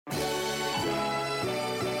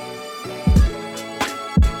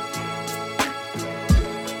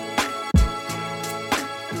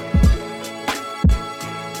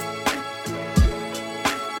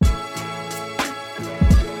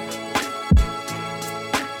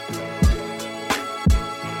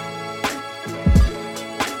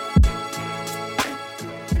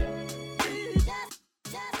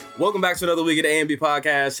Welcome back to another week of the A&B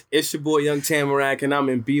Podcast. It's your boy Young Tamarack, and I'm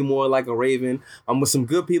in Be More Like a Raven. I'm with some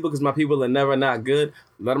good people because my people are never not good.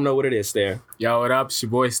 Let them know what it is, Stair. Yo, what up? It's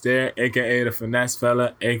your boy Stair, a.k.a. the Finesse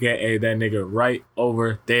Fella, a.k.a. that nigga right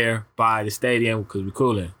over there by the stadium because we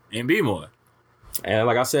coolin' and Be More. And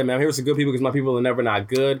like I said, man, I'm here with some good people because my people are never not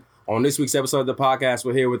good. On this week's episode of the podcast,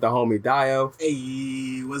 we're here with the homie Dio.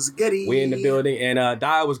 Hey, what's goody? We in the building, and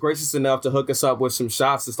Dio was gracious enough to hook us up with some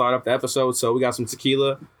shots to start up the episode. So we got some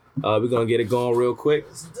tequila. We're gonna get it going real quick.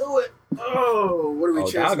 Let's do it. Oh, what are we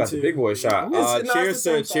cheering to? Dio got the big boy shot. Cheers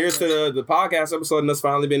to the podcast episode and us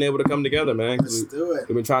finally being able to come together, man. Let's do it.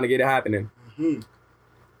 We've been trying to get it happening.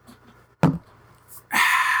 Oh,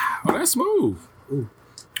 that's smooth. Ooh.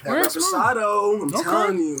 That Reposado, I'm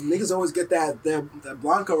telling you, niggas always get that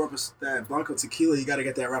Blanco tequila. You gotta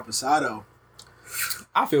get that Reposado.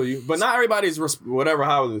 I feel you, but not everybody's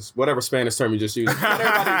whatever Spanish term you just used. Not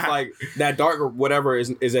everybody's like that dark or whatever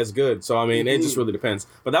is as good. So I mean, it just really depends.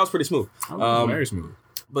 But that was pretty smooth. Very smooth.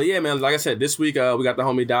 But yeah, man, like I said, this week we got the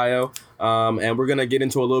homie Dio, and we're gonna get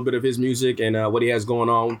into a little bit of his music and what he has going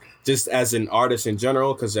on, just as an artist in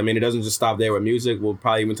general. Because I mean, it doesn't just stop there with music. We'll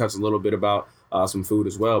probably even touch a little bit about some food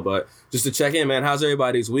as well. But just to check in, man, how's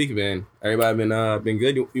everybody's week been? Everybody been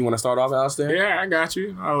good? You want to start off, Alistair? Yeah, I got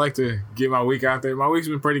you. I like to get my week out there. My week's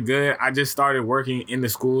been pretty good. I just started working in the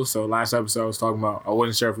school. So last episode I was talking about I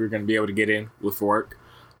wasn't sure if we were going to be able to get in with work.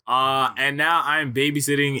 And now I'm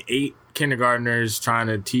babysitting 8 kindergartners trying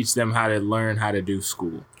to teach them how to learn how to do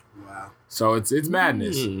school. Wow. So it's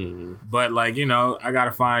madness. But like, you know, I got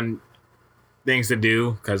to find things to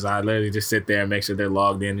do because I literally just sit there and make sure they're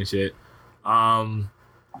logged in and shit. I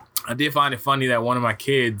did find it funny that one of my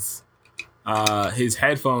kids, his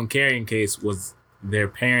headphone carrying case was their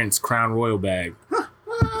parents' Crown Royal bag.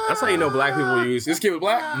 That's how you know black people use. This kid was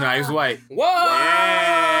black? No, he was white. What?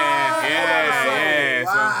 Yeah.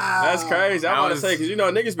 Wow. So that's crazy. I'm about to say, because you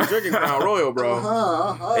know, niggas be drinking Crown Royal,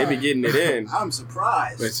 bro. They be getting it in. I'm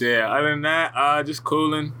surprised. But yeah, other than that, just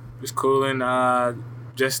cooling.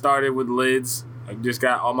 Just started with lids. I just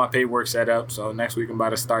got all my paperwork set up, so next week I'm about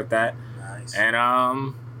to start that. Nice. And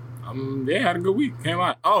had a good week. Came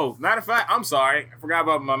out. Oh, matter of fact, I'm sorry, I forgot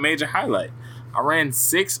about my major highlight. I ran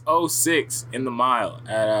 6:06 in the mile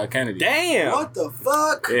at Kennedy. Damn. What the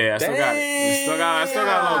fuck? Yeah, I still got it. I still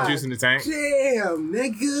got a little juice in the tank. Damn,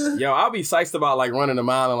 nigga. Yo, I'll be psyched about like running a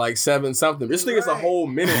mile in like 7 something. This thing is a whole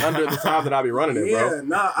minute under the time that I'll be running it,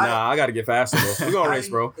 bro. I gotta get faster, bro. We're gonna race,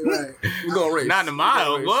 bro. Right. We're gonna race. Not in the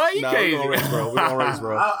mile, boy. You crazy. We're gonna race, bro. We're gonna race,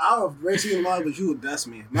 bro. I'll race you in the mile, but you would best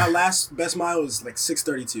me. My last best mile was like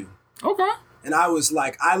 6:32. Okay. And I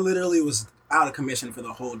literally was out of commission for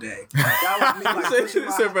the whole day. Like, that was me, like, pushing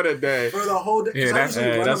my, for the day. for the whole day. Yeah, that's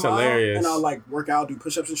hilarious. And I'll like work out, do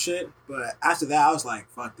push-ups and shit. But after that, I was like,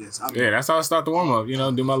 fuck this. That's how I start the warm-up. You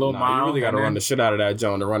know, do my little mile. You really got to run the shit out of that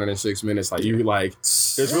joint to run it in 6 minutes. Like, you like,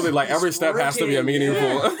 there's really like every step has to be a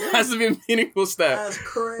meaningful, has to be a meaningful step. That's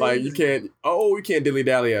crazy. Like, you can't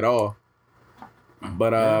dilly-dally at all.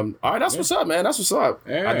 But all right, that's what's up, man. That's what's up.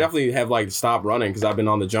 Yeah. I definitely have like stopped running because I've been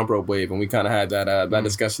on the jump rope wave, and we kind of had that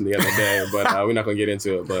discussion the other day. But we're not gonna get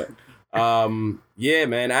into it. But yeah,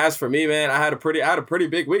 man. As for me, man, I had a pretty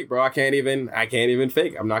big week, bro. I can't even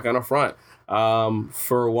fake. I'm not gonna front.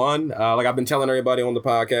 For one, like I've been telling everybody on the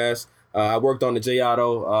podcast, I worked on the J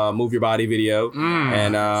Otto Move Your Body video,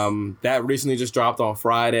 and that recently just dropped on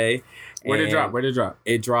Friday. Where'd it drop?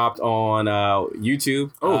 It dropped on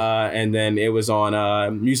YouTube, and then it was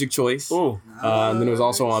on Music Choice, and then it was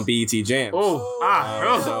also on BET Jams.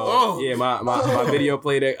 Yeah, my video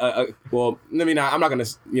played it. Well, let me not. I'm not gonna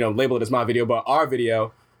label it as my video, but our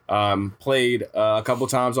video played a couple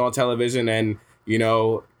times on television, and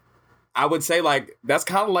I would say like that's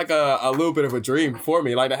kind of like a little bit of a dream for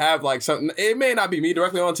me, like to have like something. It may not be me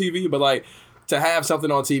directly on TV, but like to have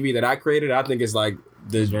something on TV that I created, I think is like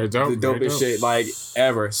the dopest shit like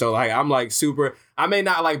ever. So like I'm like super. I may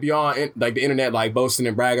not like be on like the internet like boasting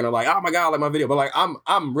and bragging or like oh my god like my video, but like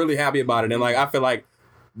I'm really happy about it, and like I feel like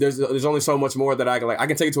there's only so much more that I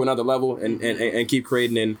can take it to another level and keep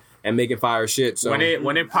creating and making fire shit. So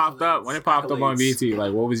when it popped up on BET,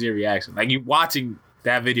 like what was your reaction? Like you watching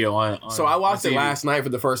that video on so I watched it last night for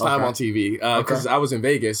the first time on TV because I was in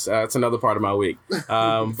Vegas. It's another part of my week.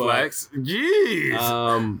 Flex.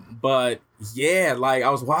 Jeez. But yeah, like I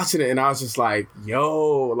was watching it and I was just like,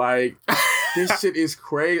 yo, like this shit is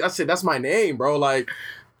crazy. I said, that's my name, bro. Like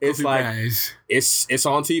it's like it's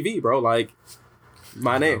on TV, bro. Like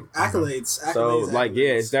my name. Accolades. So like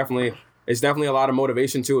yeah, it's definitely a lot of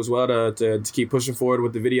motivation too as well to keep pushing forward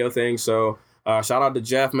with the video thing. So shout out to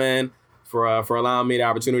Jeff, man. for allowing me the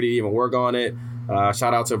opportunity to even work on it.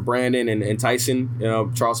 Shout out to Brandon and Tyson,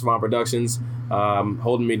 Charles Savant Productions,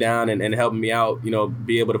 holding me down and helping me out,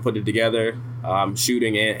 be able to put it together,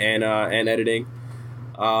 shooting and editing.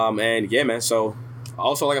 And yeah, man. So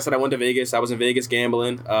also, like I said, I went to Vegas. I was in Vegas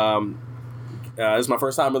gambling. This is my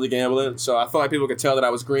first time really gambling, so I felt like people could tell that I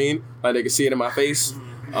was green, like they could see it in my face.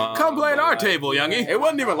 Come play at our table, youngie. It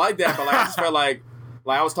wasn't even like that, but like I just felt like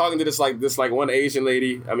I was talking to this one Asian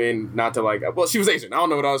lady. I mean, not to well, she was Asian. I don't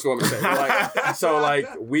know what else you want me to say. But so I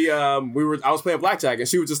was playing blackjack, and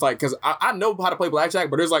she was just like, because I know how to play blackjack,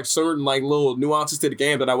 but there's like certain like little nuances to the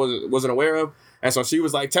game that I wasn't aware of, and so she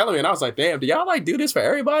was like telling me, and I was like, damn, do y'all like do this for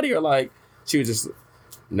everybody, or like she was just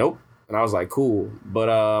nope, and I was like, cool, but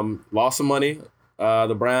lost some money.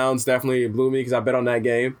 The Browns definitely blew me because I bet on that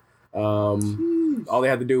game. All they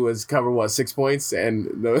had to do was cover 6 points, and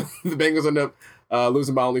the Bengals ended up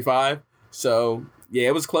losing by only 5. So yeah,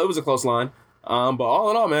 it was a close line. But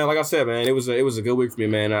all in all, man, like I said, man, it was a good week for me,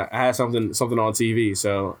 man. I had something on TV,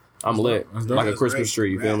 so I'm lit like a Christmas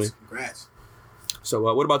tree. You feel me? Congrats.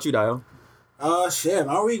 So what about you, Dio? Shit,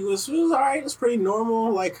 my week was all right. It was pretty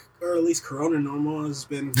normal, or at least Corona normal. I've just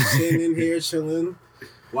been sitting in here chilling.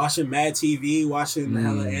 Watching Mad TV, watching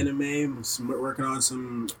hella anime, working on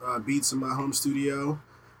some beats in my home studio,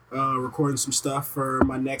 recording some stuff for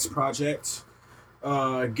my next project.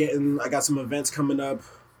 I got some events coming up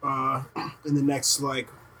in the next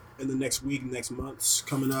week, next months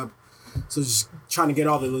coming up. So just trying to get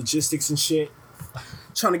all the logistics and shit.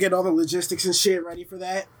 Ready for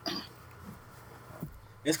that.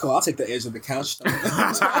 It's cool. I'll take the edge of the couch.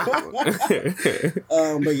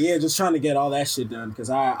 But yeah, just trying to get all that shit done because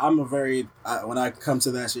when I come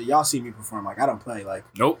to that shit, y'all see me perform. I don't play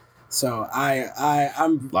nope. So I'm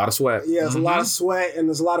a lot of sweat. Yeah, it's a lot of sweat and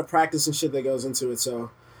there's a lot of practice and shit that goes into it.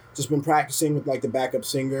 So just been practicing with the backup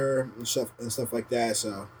singer and stuff like that.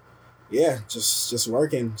 So yeah, just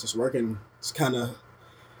working. It's kind of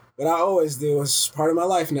what I always do. It's part of my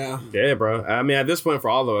life now. Yeah, bro. I mean, at this point,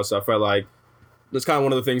 for all of us, I felt like that's kind of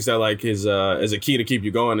one of the things that is a key to keep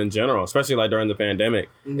you going in general, especially during the pandemic,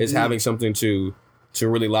 is having something to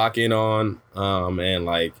really lock in on,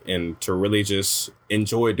 and to really just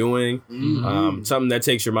enjoy doing, something that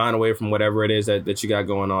takes your mind away from whatever it is that you got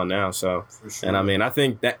going on now. So, for sure. And I mean, I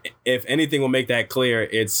think that if anything will make that clear,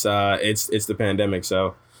 it's the pandemic.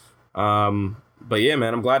 So, but yeah,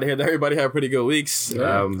 man, I'm glad to hear that everybody had pretty good weeks.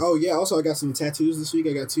 Yeah. Also, I got some tattoos this week.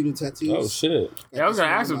 I got 2 new tattoos. Oh, shit. Yeah, I was going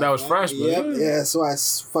to ask if that was fresh. But yeah, so I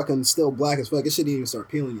fucking still black as fuck. It shouldn't even start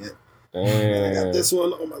peeling yet. And I got this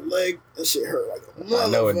one on my leg. That shit hurt like a motherfucker. I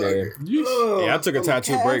know it did. Yeah, I took a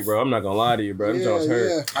tattoo break, bro. I'm not going to lie to you, bro. Them jaws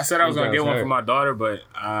hurt. I said I was going to get one for my daughter, but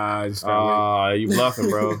I just you bluffing,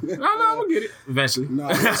 bro. No, I'm going to get it eventually. No,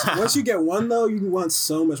 once you get one, though, you want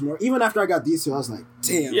so much more. Even after I got these 2, I was like,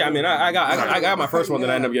 damn. Yeah, I mean, I got my first one, then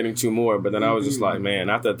I ended up getting 2 more, but then I was just like, man,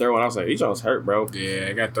 after the third one, I was like, these jaws hurt, bro. Yeah,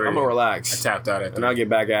 I got 3. I'm going to relax. I tapped out at 3. And I'll get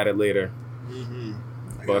back at it later.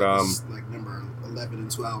 But, number 11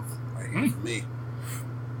 and 12 right here for me.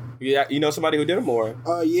 Yeah, you know somebody who did them more?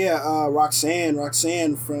 Roxanne.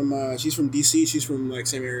 Roxanne from she's from DC. She's from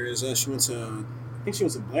same area as us. She went to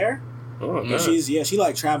Blair. Oh, man.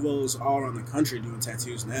 She travels all around the country doing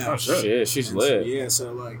tattoos now. Oh shit, she's lit.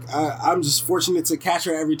 So I'm just fortunate to catch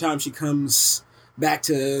her every time she comes back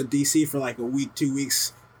to DC for a week, 2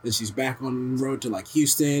 weeks. Then she's back on the road to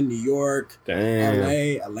Houston, New York,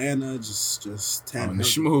 LA, Atlanta, just tapping.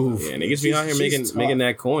 Smooth. Yeah, niggas be out here making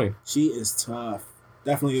that coin. She is tough.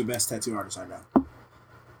 Definitely the best tattoo artist I know.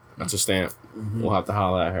 That's a stamp. We'll have to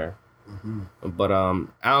holler at her. But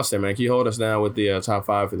Alistair, man, can you hold us down with the top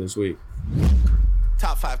 5 for this week?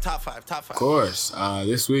 Top five. Of course.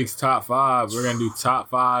 This week's top 5, we're gonna do top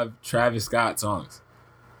 5 Travis Scott songs.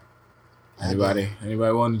 Anybody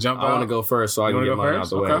want to jump out? I want to go first so I can get mine out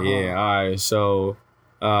the way. Yeah, all right. So,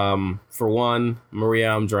 for one, Maria,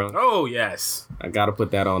 I'm Drunk. Oh, yes. I got to put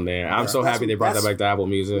that on there. I'm so happy they brought that back to Apple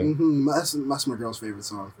Music. That's my girl's favorite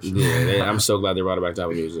song, for sure. Yeah, I'm so glad they brought it back to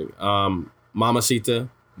Apple Music. Mamacita,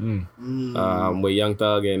 with Young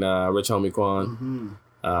Thug and Rich Homie Quan.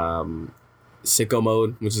 Sicko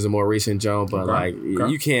Mode, which is a more recent jump, but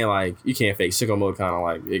you can't fake Sicko Mode. Kind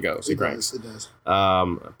of it goes. It cranks. It does.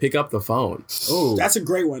 Pick up the phone. Oh, that's a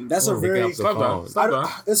great one. That's a very. It's hard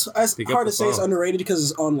to say it's underrated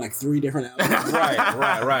because it's on 3 different albums.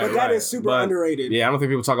 right. But that is super underrated. Yeah, I don't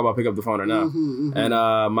think people talk about Pick Up the Phone enough. And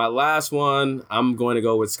my last one, I'm going to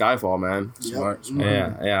go with Skyfall, man. Smart.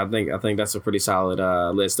 Yeah. I think that's a pretty solid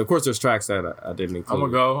list. Of course, there's tracks that I didn't include.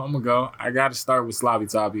 I'm gonna go. I got to start with Sloppy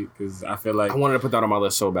Toppy because I feel like like I wanted to put that on my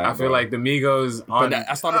list so bad. I feel like the Migos on. But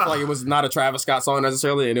I started to feel like it was not a Travis Scott song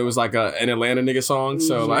necessarily, and it was like an Atlanta nigga song.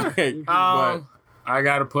 So like, but I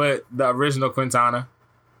gotta put the original Quintana,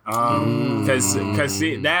 because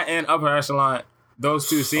see that and Upper Echelon, those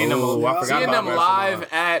two seeing them live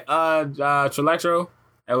at Trelectro,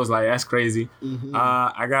 that was like that's crazy.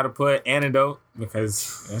 I gotta put Antidote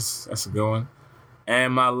because that's a good one,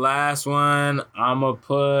 and my last one I'ma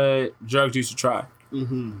put Drug Juice to Try. That's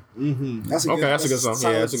a good, that's a good song.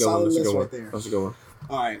 Solid, yeah, that's a good one. That's a good one. Right there. That's a good one.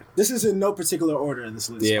 All right, this is in no particular order. This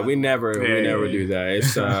list. Yeah, we never do that.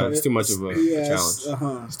 It's too much of a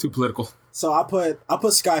challenge. It's too political. So I put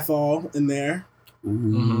Skyfall in there.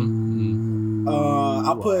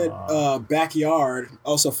 I put Backyard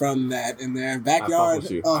also from that in there. Backyard.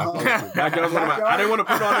 Backyard's one of my. I didn't want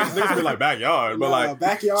to put on these niggas be like Backyard, but like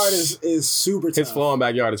Backyard is super tough. His flow on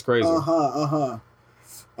Backyard is crazy.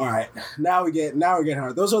 All right, now we get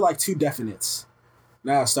hard. Those are like two definites.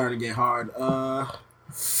 Now it's starting to get hard.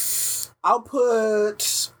 I'll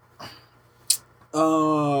put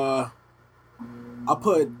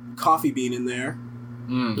Coffee Bean in there.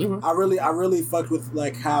 I really fucked with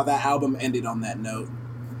like how that album ended on that note.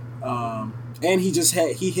 And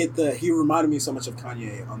he reminded me so much of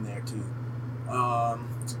Kanye on there too.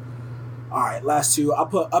 All right, last two. I'll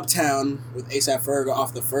put Uptown with A$AP Ferg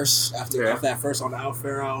off that first on Al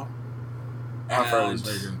Pharaoh. Al Pharaoh is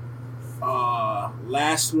very good.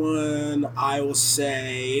 Last one, I will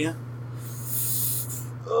say.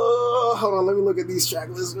 Hold on, let me look at these track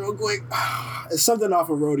lists real quick. It's something off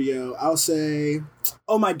of Rodeo. I'll say,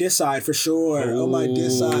 "Oh My Diss Side" for sure. "Oh My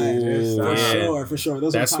Diss Side" for sure.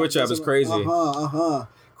 Those that switch up is crazy.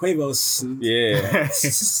 Quavo's. Yeah.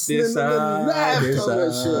 This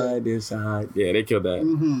side. Yeah, they killed that.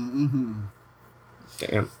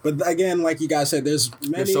 Damn. But again, like you guys said, there's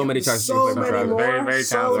so many tracks. So many more. Very, very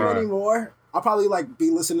talented. So many more. I'll probably like be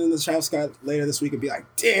listening to Travis Scott later this week and be like,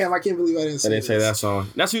 "Damn, I can't believe I didn't say that song."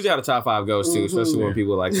 That's usually how the top 5 goes too, especially when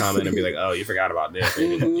people like comment and be like, "Oh, you forgot about this. Or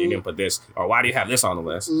you didn't put this, or why do you have this on the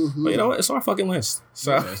list?" But you know what? It's our fucking list.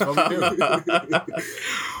 So that's what we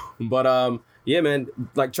do. But yeah, man,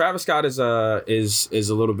 like Travis Scott is a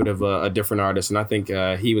little bit of a different artist, and I think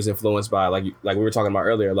he was influenced by like we were talking about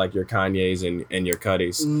earlier, like your Kanyes and your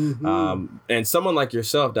Cuddies, and someone like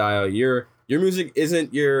yourself, Dio. Your music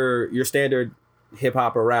isn't your standard hip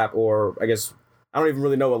hop or rap, or I guess I don't even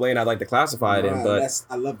really know what lane I'd like to classify it in. But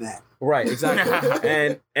I love that. Right,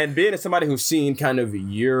 exactly. and being somebody who's seen kind of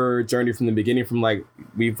your journey from the beginning, from like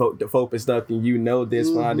we focused up and you know this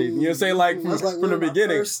when I did, you know what I'm saying, like from the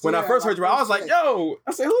beginning. When I first heard you, I was like, yo,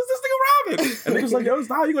 I said, who's this nigga rapping? And niggas like, yo,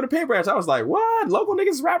 how you go to Paint Branch? I was like, what? Local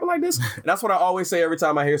niggas rapping like this? And that's what I always say every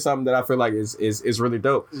time I hear something that I feel like is really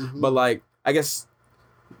dope. But like, I guess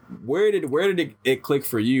where did it click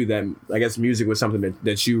for you that I guess music was something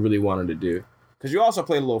that you really wanted to do? Because you also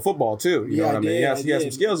played a little football too. You know what I mean? You had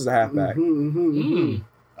some skills as a halfback.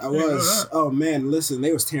 I was. Oh man, listen,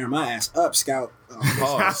 they was tearing my ass up, Scout.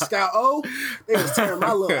 Scout O, they was tearing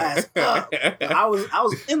my little ass up. I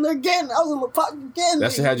was in there getting. I was in the pocket getting.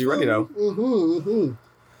 That shit had you ready though.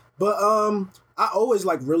 But I always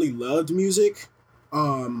like really loved music.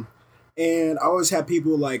 And I always had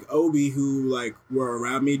people like Obi who like were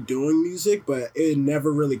around me doing music, but it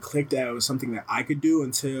never really clicked that it was something that I could do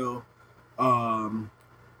until kind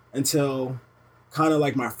of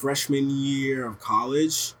like my freshman year of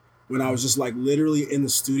college, when I was just like literally in the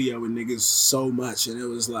studio with niggas so much, and it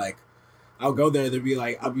was like I'll go there, they'd be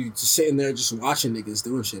like, I'll be just sitting there just watching niggas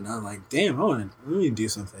doing shit, and I'm like, damn, I need to do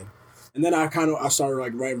something. And then I started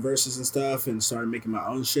like writing verses and stuff and started making my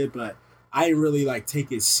own shit, but I didn't really like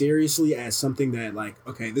take it seriously as something that like,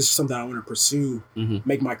 okay, this is something I want to pursue,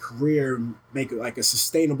 make my career, make it like a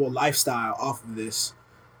sustainable lifestyle off of this,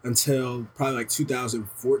 until probably like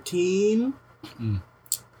 2014.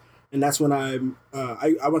 And that's when I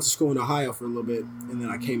went to school in Ohio for a little bit, and then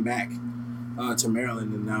I came back to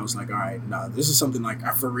Maryland, and I was like, all right, no, this is something like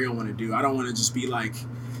I for real want to do. I don't want to just be like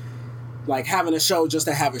having a show just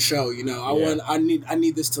to have a show, you know. I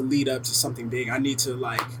need this to lead up to something big. I need to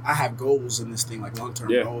I have goals in this thing, like long-term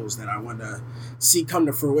goals that I want to see come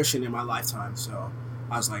to fruition in my lifetime. So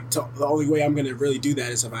I was like, the only way I'm going to really do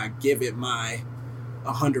that is if I give it my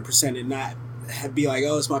 100% and not be like,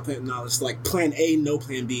 oh, it's my plan. No, it's like plan A, no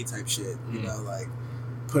plan B type shit, you know, like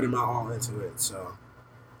putting my all into it. So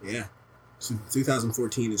yeah, so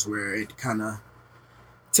 2014 is where it kind of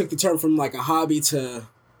took the turn from like a hobby to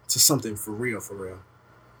something for real.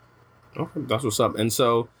 Okay, that's what's up. And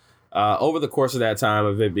so over the course of that time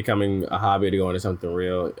of it becoming a hobby to go into something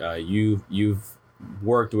real, you've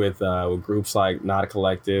worked with groups like Not a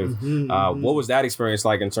Collective. What was that experience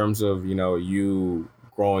like in terms of, you know, you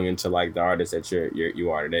growing into like the artist that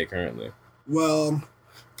you are today currently? Well,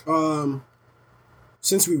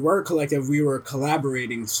 since we were collective, we were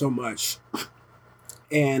collaborating so much,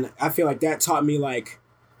 and I feel like that taught me like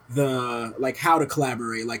how to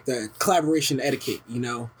collaborate, like the collaboration etiquette, you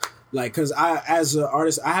know, like because I as an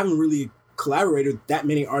artist I haven't really collaborated with that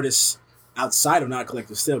many artists outside of Not a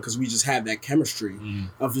Collective still, because we just have that chemistry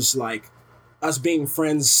of just like us being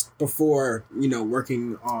friends before, you know,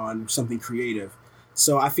 working on something creative.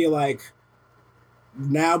 So I feel like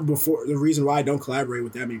now, before, the reason why I don't collaborate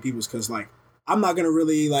with that many people is because like I'm not gonna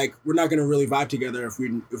really like, we're not gonna really vibe together if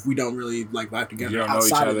we don't really like vibe together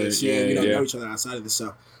outside of this. Yeah, we don't know each other outside of this.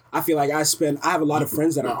 So I feel like I have a lot of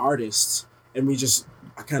friends that are artists, and we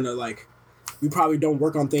probably don't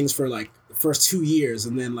work on things for like the first 2 years,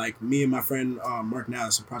 and then like me and my friend Mark Now,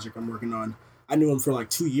 it's a project I'm working on. I knew him for like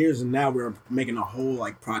 2 years, and now we're making a whole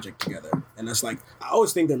like project together. And that's like, I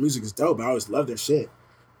always think their music is dope. I always love their shit.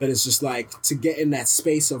 But it's just like to get in that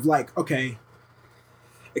space of like, okay,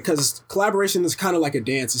 because collaboration is kind of like a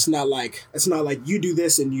dance. It's not like you do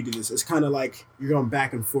this and you do this. It's kind of like you're going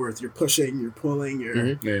back and forth. You're pushing, you're pulling,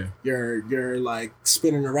 you're like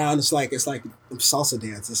spinning around. It's like salsa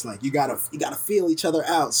dance. It's like you gotta feel each other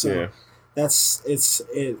out. So I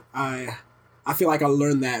feel like I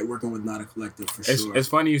learned that working with Not a Collective for sure. It's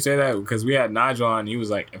funny you say that, because we had Nigel on. He was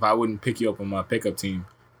like, if I wouldn't pick you up on my pickup team,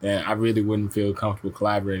 then I really wouldn't feel comfortable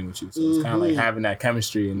collaborating with you. So it's kind of like having that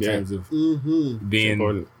chemistry in terms of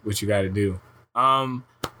being what you got to do.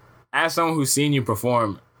 As someone who's seen you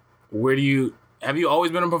perform, have you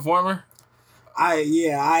always been a performer?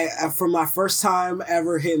 I from my first time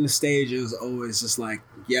ever hitting the stage, it was always just like,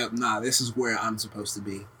 this is where I'm supposed to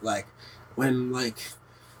be. Like when like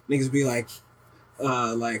niggas be like,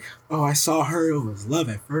 oh, I saw her, it was love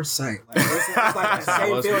at first sight. Like, it's like the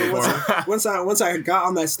same feeling. Once I got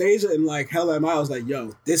on that stage and like hell at I was like,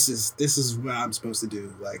 yo, this is what I'm supposed to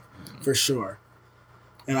do, like for sure.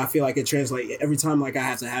 And I feel like it translates every time. Like I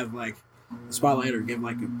have to have like a spotlight or give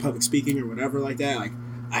like a public speaking or whatever like that. Like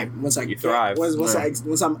once I'm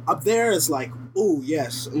up there, it's like, ooh,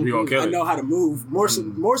 yes, I know how to move more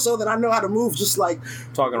so than I know how to move. Just like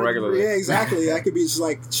talking regularly. Yeah, exactly. I could be just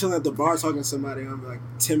like chilling at the bar talking to somebody. I'm like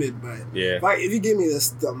timid, but if you give me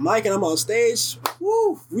the mic and I'm on stage,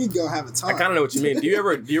 woo, we gonna have a time. I kind of know what you mean. Do you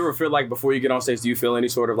ever feel like before you get on stage, do you feel any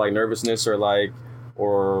sort of like nervousness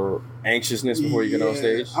or anxiousness before you get on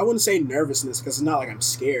stage? I wouldn't say nervousness, because it's not like I'm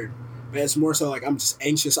scared. But it's more so like I'm just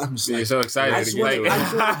anxious. I'm just like so excited. I just want to do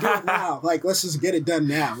it now. Like let's just get it done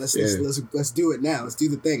now. Let's do it now. Let's do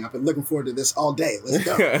the thing. I've been looking forward to this all day. Let's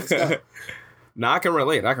go. Nah, I can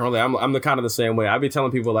relate. I'm the kind of the same way. I be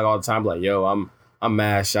telling people like all the time, like, yo, I'm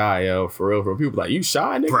mad shy, yo, for real. People like, you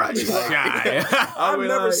shy, nigga? Right, shy. I've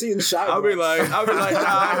never seen shy. I'll be like, nah,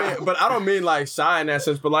 but I don't mean like shy in that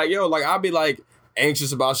sense. But like, yo, like I'll be like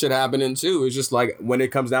anxious about shit happening too. It's just like when it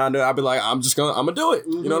comes down to it, I'll be like, I'm gonna do it.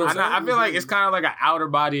 You know what I'm saying? I feel like it's kind of like an outer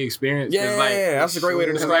body experience. Yeah, that's a great way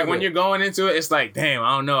to describe it. Like when you're going into it, it's like, damn,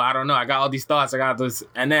 I don't know. I got all these thoughts. I got this,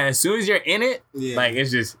 and then as soon as you're in it, like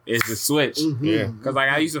it's just switch. Yeah, because like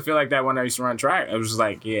I used to feel like that when I used to run track. I was just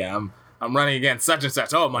like, I'm running against such and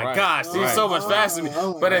such. Oh my gosh, he's so much faster than me.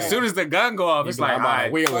 But as soon as the gun go off, it's like, all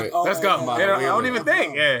right, let's go. I don't even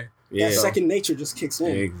think. That second nature just kicks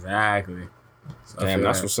in. Exactly. Damn,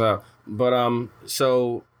 that's what's up. But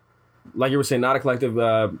so like you were saying, Not a Collective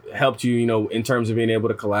helped you, you know, in terms of being able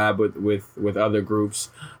to collab with other groups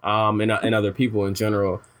and other people in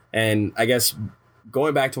general. And I guess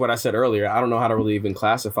going back to what I said earlier, I don't know how to really even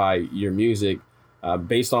classify your music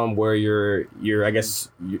based on where your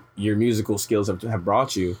musical skills have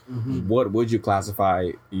brought you. What would you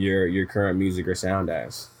classify your current music or sound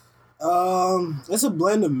as? It's a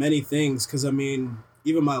blend of many things, because I mean,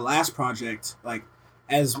 even my last project, like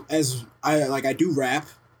as I do rap.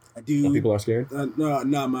 I do. Some people are scared.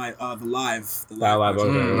 No, my the live.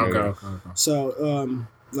 Okay. So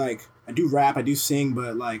like I do rap, I do sing,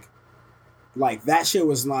 but like that shit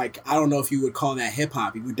was like, I don't know if you would call that hip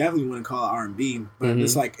hop. You would definitely wouldn't call it R&B, but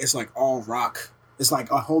it's like all rock. It's like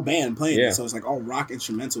a whole band playing it, so it's like all rock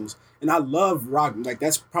instrumentals, and I love rock. Like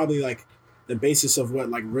that's probably like the basis of what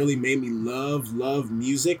like really made me love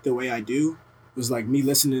music the way I do. Was like me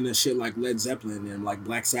listening to shit like Led Zeppelin and like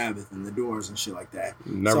Black Sabbath and The Doors and shit like that.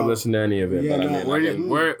 Never listened to any of it. Yeah, but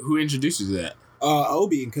who introduced you to that?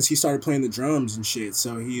 Obi, because he started playing the drums and shit.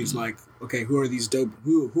 So he was like, okay, who are these dope?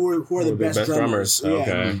 Who are the best drummers?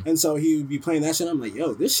 Okay. And so he would be playing that shit. I'm like,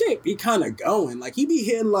 yo, this shit be kind of going. Like he be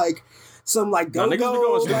hitting like some like go-go. Niggas be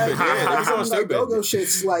going stupid. Yeah, they be going stupid. Go-go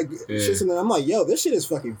shits shits, and then I'm like, yo, this shit is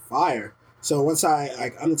fucking fire. So once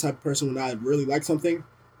I'm the type of person when I really like something,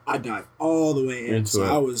 I dive all the way in. So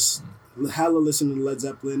I was hella listening to Led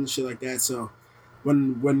Zeppelin and shit like that. So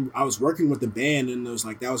when I was working with the band, and it was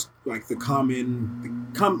like that was like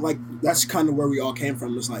that's kind of where we all came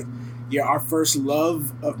from. It was like, yeah, our first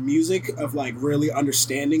love of music, of like really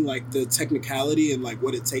understanding like the technicality and like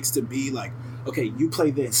what it takes to be like, okay, you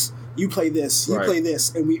play this, you play this, you play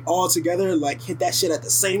this, and we all together like hit that shit at the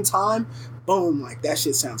same time. Boom, like that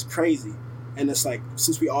shit sounds crazy. And it's like,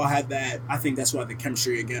 since we all had that, I think that's why the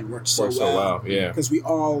chemistry again worked so well. Yeah, because we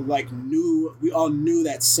all knew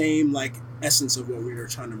that same like essence of what we were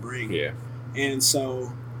trying to bring. Yeah, and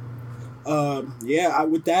so,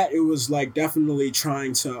 with that, it was like definitely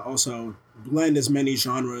trying to also blend as many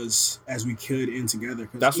genres as we could in together.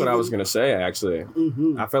 That's what I was gonna say. Actually,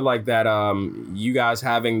 I feel like that you guys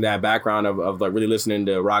having that background of like really listening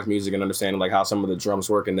to rock music and understanding like how some of the drums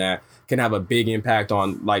work and that can have a big impact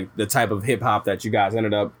on like the type of hip hop that you guys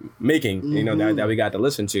ended up making. You know, that we got to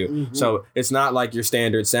listen to. So it's not like your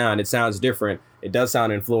standard sound. It sounds different. It does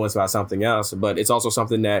sound influenced by something else, but it's also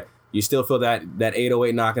something that you still feel that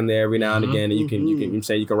 808 knocking there every now and again, and you can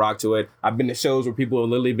say you can rock to it. I've been to shows where people have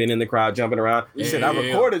literally been in the crowd jumping around. I've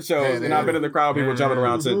recorded shows and I've been in the crowd, people jumping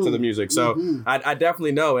around to the music. So I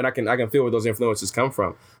definitely know, and I can feel where those influences come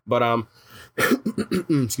from. But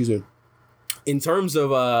excuse me. In terms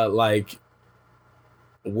of like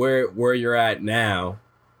where you're at now,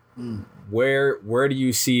 where do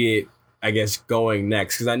you see it, I guess, going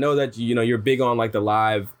next? Because I know that you're big on like the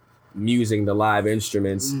live music, the live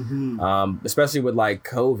instruments, especially with like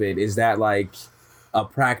COVID. Is that like a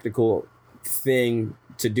practical thing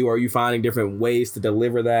to do? Are you finding different ways to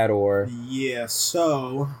deliver that, or? Yeah,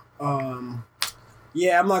 so I'm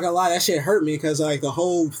not gonna lie, that shit hurt me because like the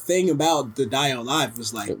whole thing about the Dio Live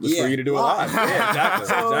was like, it was for you to do it live. Yeah, exactly.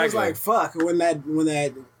 So it was like, fuck, when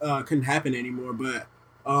that couldn't happen anymore. But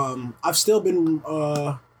I've still been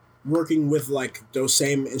working with like those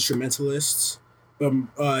same instrumentalists,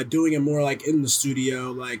 but doing it more like in the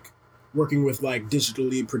studio, like working with like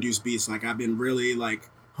digitally produced beats. Like I've been really like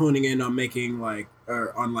honing in on making like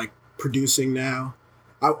on like producing now.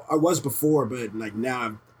 I was before, but like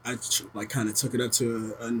now I like kind of took it up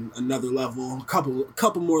to another level, a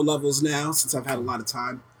couple more levels now since I've had a lot of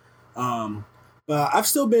time. But I've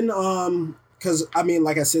still been because I mean,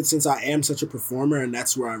 like I said, since I am such a performer and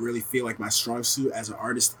that's where I really feel like my strong suit as an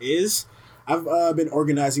artist is, I've been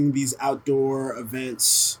organizing these outdoor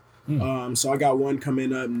events. So I got one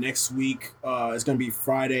coming up next week. It's gonna be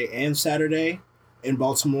Friday and Saturday in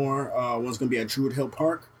Baltimore. One's gonna be at Druid Hill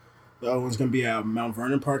Park. The other one's gonna be at Mount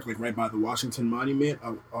Vernon Park, like right by the Washington Monument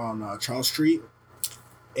on Charles Street.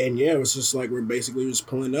 And yeah, it was just like we're basically just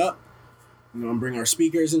pulling up. I'm bringing our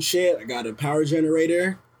speakers and shit. I got a power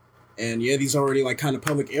generator. And yeah, these are already like kind of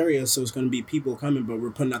public areas, so it's gonna be people coming. But we're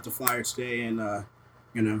putting out the flyer today and gonna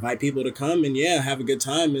invite people to come and have a good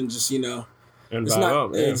time and just it's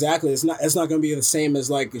not exactly. It's not gonna be the same as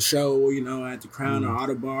like a show, at the Crown or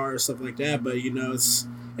Auto Bar or stuff like that. But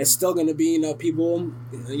it's still gonna be people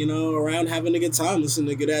around having a good time, listening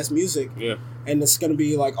to good ass music. Yeah. And it's gonna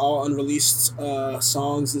be like all unreleased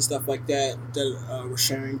songs and stuff like that we're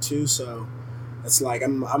sharing too. So it's like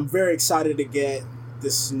I'm very excited to get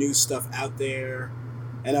this new stuff out there,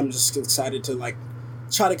 and I'm just excited to like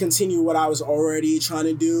try to continue what I was already trying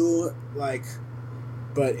to do, like.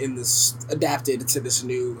 But in this adapted to this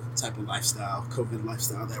new type of lifestyle, COVID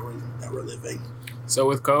lifestyle that we're living. So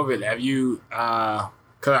with COVID, have you? Cause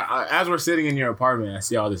as we're sitting in your apartment, I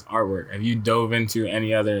see all this artwork. Have you dove into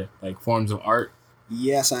any other like forms of art?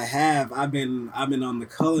 Yes, I have. I've been on the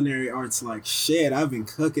culinary arts like shit. I've been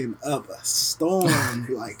cooking up a storm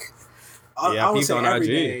like. I would say every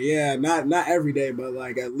day. Yeah, not every day, but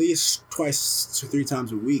like at least 2 to 3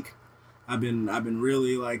 times a week. I've been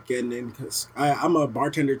really like getting in because I'm a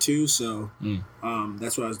bartender too, so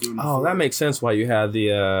that's what I was doing before. Oh, that makes sense. Why you had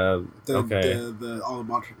the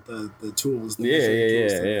tools. To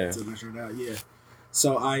measure it out. Yeah.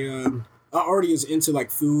 So I already was into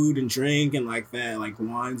like food and drink and like that, like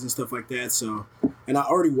wines and stuff like that. So, and I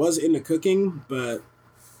already was into cooking, but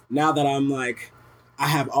now that I'm like, I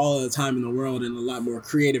have all the time in the world and a lot more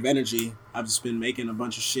creative energy, I've just been making a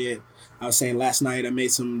bunch of shit. I was saying last night I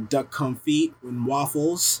made some duck confit and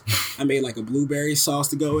waffles. I made like a blueberry sauce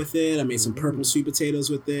to go with it. I made some purple sweet potatoes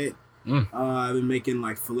with it. I've been making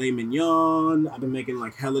like filet mignon. I've been making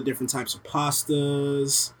like hella different types of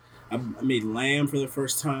pastas. I made lamb for the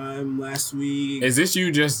first time last week. Is this you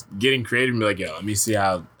just getting creative and be like, yo, let me see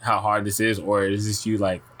how hard this is? Or is this you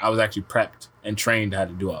like, I was actually prepped and trained how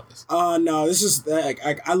to do all this? No, this is like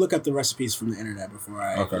I look up the recipes from the internet before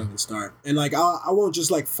I even start. And like I won't just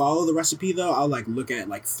like follow the recipe though. I'll like look at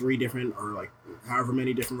like 3 different or like however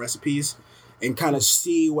many different recipes and kind of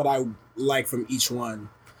see what I like from each one.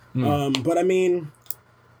 But I mean,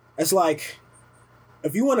 it's like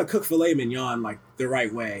if you want to cook filet mignon like the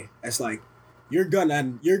right way, it's like you're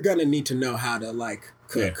gonna need to know how to like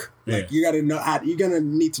cook. Yeah. Like you're gonna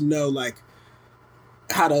need to know like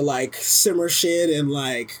how to like simmer shit and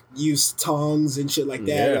like use tongs and shit like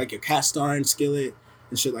that, like your cast iron skillet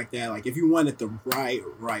and shit like that. Like if you want it the right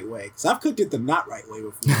way, because I've cooked it the not right way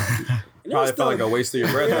before. Probably felt like a waste of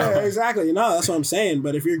your breath. Yeah, exactly. You know, that's what I'm saying.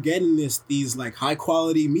 But if you're getting these like high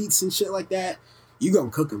quality meats and shit like that, you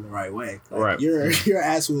gonna cook them the right way. Like, right. Your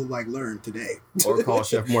ass will like learn today. Or call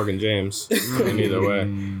Chef Morgan James. In either way.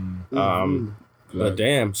 But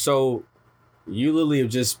damn, so you literally have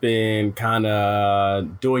just been kind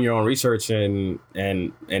of doing your own research and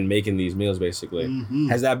making these meals basically.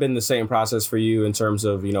 Has that been the same process for you in terms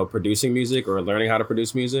of, you know, producing music or learning how to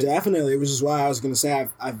produce music? Definitely, which is why I was gonna say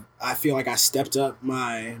I feel like I stepped up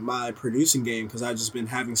my producing game because I've just been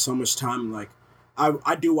having so much time. Like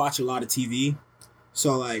I do watch a lot of TV,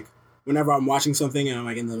 so like whenever I'm watching something and I'm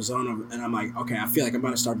like in the zone and I'm like, okay, I feel like I'm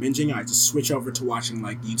about to start binging, I just switch over to watching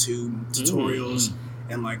like YouTube tutorials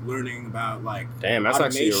and like learning about like damn, that's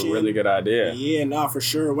automation. Actually a really good idea. Yeah, no, for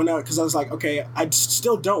sure. Because I was like, okay, I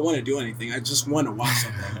still don't want to do anything. I just want to watch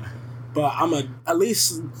something, but I'm at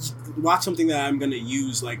least watch something that I'm gonna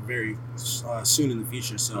use like very soon in the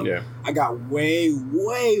future. So I got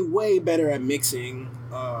way better at mixing.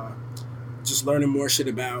 Just learning more shit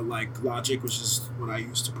about like Logic, which is what I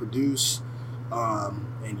use to produce.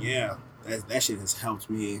 And yeah, that shit has helped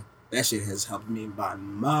me. That shit has helped me by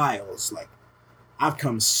miles. Like I've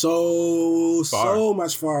come so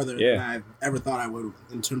much farther than I've ever thought I would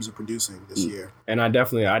in terms of producing this year. And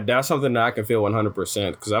that's something that I can feel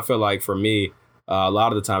 100% because I feel like for me, a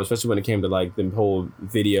lot of the time, especially when it came to like the whole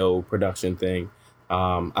video production thing,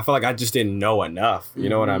 I feel like I just didn't know enough. You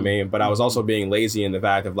know what I mean? But I was also being lazy in the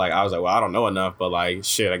fact of like, I was like, well, I don't know enough, but like,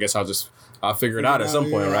 shit, I guess I'll figure it out at some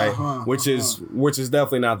point, right? Which is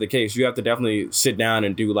definitely not the case. You have to definitely sit down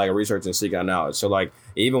and do like research and seek out knowledge. So like,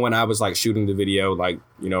 even when I was like shooting the video, like,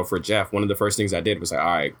 you know, for Jeff, one of the first things I did was like,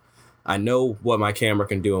 all right, I know what my camera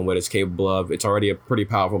can do and what it's capable of. It's already a pretty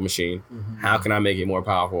powerful machine. How can I make it more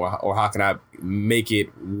powerful, or how can I make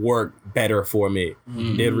it work better for me?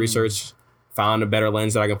 Did research, found a better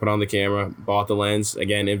lens that I can put on the camera, bought the lens,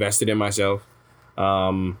 again, invested in myself,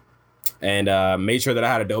 and made sure that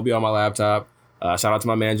I had Adobe on my laptop. Shout out to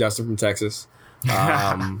my man Justin from Texas.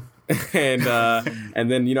 And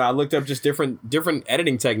then, you know, I looked up just different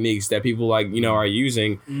editing techniques that people like, you know, are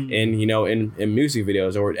using in, you know, in music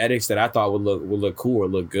videos, or edits that I thought would look cool or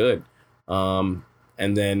look good. And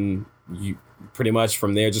then you pretty much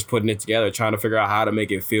from there just putting it together, trying to figure out how to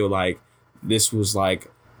make it feel like this was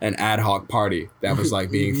like an ad hoc party that was like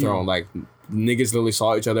being thrown. Like niggas literally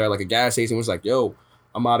saw each other at like a gas station, was like, yo,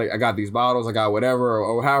 I got these bottles, I got whatever,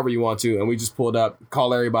 or however you want to, and we just pulled up,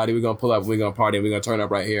 call everybody, we're gonna pull up, we're gonna party, and we're gonna turn up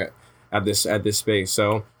right here at this space.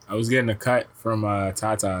 So I was getting a cut from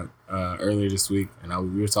Tata earlier this week,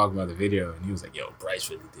 and we were talking about the video, and he was like, yo, Bryce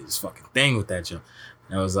really did this fucking thing with that jump.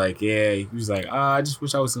 And I was like, yeah. He was like, I just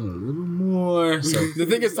wish I was in a little more. So the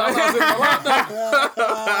thing is, I was in a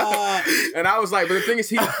lot. And I was like, but the thing is,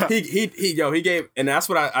 he gave, and that's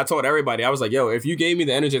what I told everybody. I was like, yo, if you gave me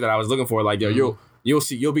the energy that I was looking for, like, yo,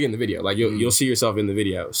 you'll be in the video. Like you'll see yourself in the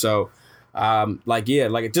video. So, like, yeah,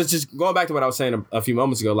 like just going back to what I was saying a few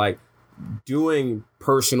moments ago, like doing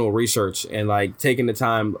personal research and like taking the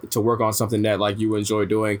time to work on something that like you enjoy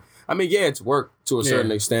doing. I mean, yeah, it's work to a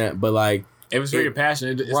certain extent, but like, it was for your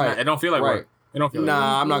passion. It's not, it don't feel like work. It don't feel like work.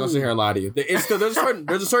 I'm not gonna sit here and lie to you. It's still, there's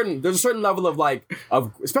a certain level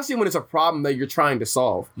of especially when it's a problem that you're trying to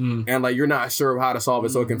solve and like you're not sure how to solve it,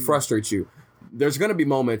 so it can frustrate you. There's gonna be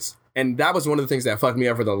moments, and that was one of the things that fucked me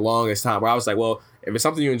up for the longest time, where I was like, well, if it's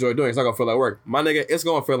something you enjoy doing, it's not gonna feel like work. My nigga, it's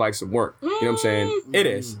gonna feel like some work. You know what I'm saying? It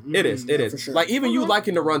is. Sure. Like even you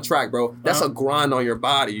liking to run track, bro, that's a grind on your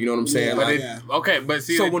body. You know what I'm saying? But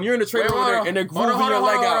see, so when you're in the trailer and they're grooving your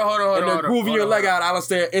leg out, and they're grooving your leg out,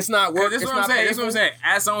 Alistair, it's not work. This is what I'm saying.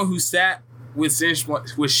 As someone who sat with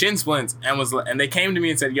shin splints and they came to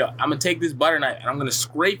me and said, yo, I'm gonna take this butter knife and I'm gonna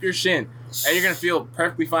scrape your shin and you're gonna feel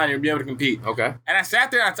perfectly fine and you'll be able to compete. Okay. And I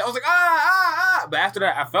sat there and I was like, but after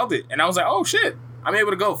that I felt it and I was like, oh shit, I'm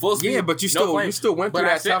able to go full speed. Yeah, but you still went through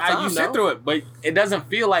that tough time. You sit through it, but it doesn't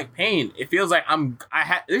feel like pain. It feels like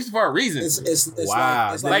this is for a reason. It's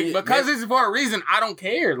wow. Because this is for a reason, I don't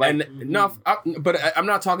care. Like, but I'm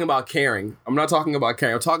not talking about caring. I'm talking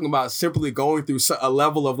about simply going through a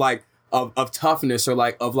level of like of toughness or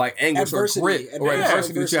like anguish or grit or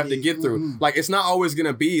adversity that you have to get through. Mm-hmm. Like it's not always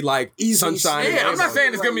gonna be like sunshine. Yeah, I'm not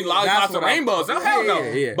saying it's gonna be lots of rainbows. Oh, hell no.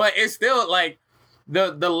 Yeah. But it's still like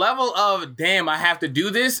the level of damn, I have to do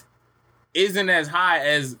this isn't as high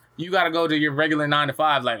as you got to go to your regular 9 to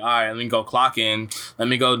 5. Like, all right, let me go clock in. Let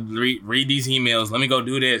me go read these emails. Let me go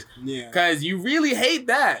do this. Yeah. Because you really hate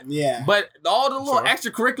that. Yeah. But all the little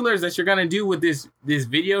extracurriculars that you're going to do with this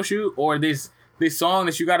video shoot or this song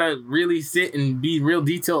that you got to really sit and be real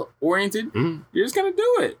detail oriented, you're just going to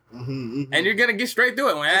do it. And you're going to get straight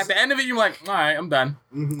through it. When at the end of it, you're like, all right, I'm done.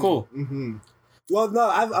 Cool. Well, no,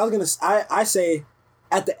 I was going to, I say,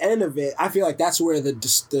 at the end of it, I feel like that's where the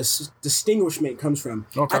distinguishment comes from.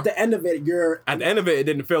 Okay. At the end of it, it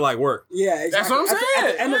didn't feel like work. Yeah, exactly. That's what I'm saying.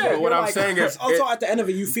 At the end of it, what I'm saying is... Also, at the end of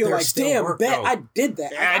it, you feel like, damn, I did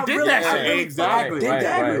that. I did that shit. Exactly. I did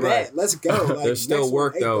that. Bet. Let's go. Like, there's still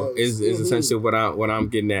work, though, is essentially what I'm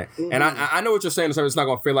getting at. And I know what you're saying. So it's not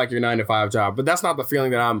going to feel like your 9 to 5 job. But that's not the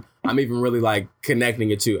feeling that I'm even really, like,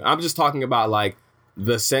 connecting it to. I'm just talking about, like,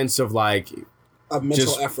 the sense of, like... Of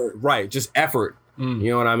mental effort. Right, just effort.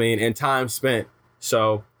 You know what I mean? And time spent.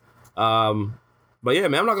 So, but yeah,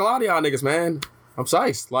 man, I'm not gonna lie to y'all niggas, man. I'm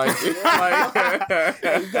psyched.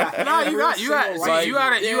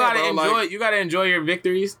 You gotta enjoy your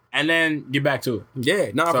victories and then get back to it.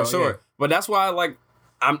 Yeah, for sure. Yeah. But that's why, like,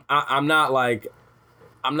 I'm not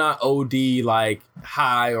OD like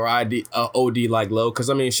high or OD like low,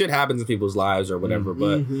 because I mean shit happens in people's lives or whatever.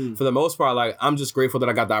 But for the most part, like, I'm just grateful that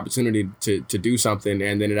I got the opportunity to do something,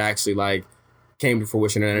 and then it actually like came to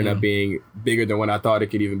fruition and ended up being bigger than what I thought it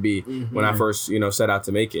could even be when I first, set out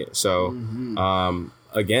to make it. So,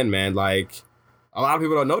 again, man, like, a lot of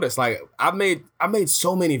people don't know this. Like, I've made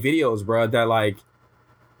so many videos, bro, that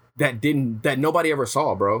nobody ever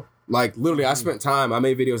saw, bro. Like, literally, I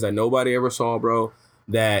made videos that nobody ever saw, bro.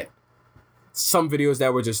 That some videos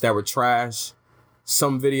that were trash,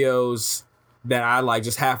 some videos that I like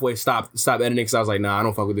just halfway stopped editing because I was like, nah, I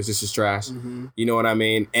don't fuck with this. This is trash. You know what I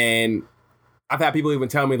mean? And I've had people even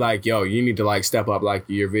tell me like, yo, you need to like step up like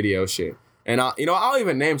your video shit. And I'll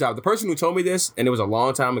even name drop. The person who told me this, and it was a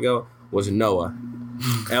long time ago, was Noah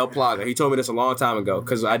El Plaga. He told me this a long time ago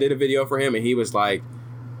because I did a video for him and he was like,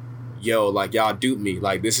 yo, like, y'all duped me.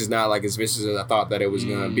 Like, this is not like as vicious as I thought that it was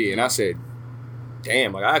gonna be. And I said,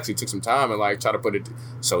 damn, like, I actually took some time and like try to put it.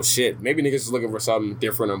 So shit, maybe niggas is looking for something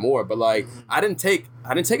different or more. But like, I didn't take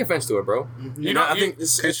offense to it, bro. I think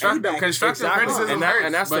constructive criticism hurts,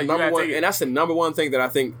 and that's the number one. And that's the number one thing that I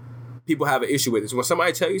think people have an issue with is when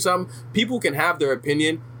somebody tell you something. People can have their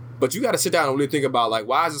opinion, but you got to sit down and really think about like,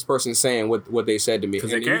 why is this person saying what they said to me?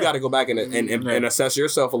 And you got to go back and assess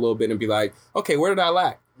yourself a little bit and be like, okay, where did I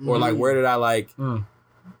lack, or like where did I like.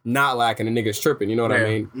 Not lacking, the nigga's tripping, you know what I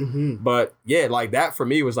mean? But yeah, like that for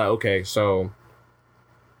me was like, okay, so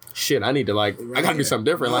shit, I need to like, I gotta do something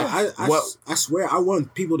different. Like, I swear, I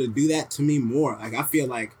want people to do that to me more. Like, I feel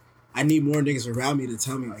like I need more niggas around me to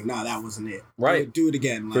tell me like, nah, that wasn't it. Right. Do it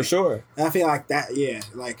again. Like, for sure. I feel like that, yeah.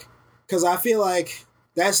 Like, cause I feel like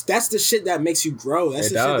that's the shit that makes you grow. That's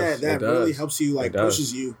shit that really helps you, like,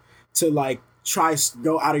 pushes you to like try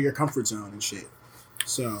go out of your comfort zone and shit.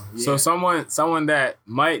 So someone that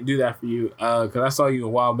might do that for you, because I saw you a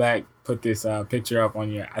while back put this picture up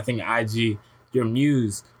on your, I think, IG, your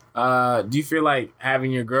muse. Do you feel like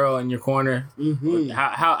having your girl in your corner?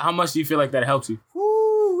 How much do you feel like that helps you?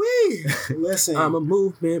 Woo-wee. Listen, I'm a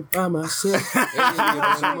movement by myself.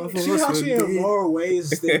 She helps me in more ways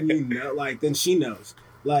than you know, like than she knows,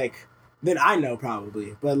 like than I know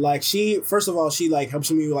probably. But like first of all, she like helps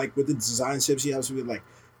me like with the design shit. She helps me with like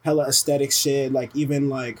hella aesthetic shit, like even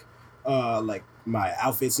like my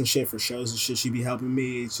outfits and shit for shows and shit. She be helping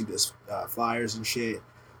me. She does flyers and shit.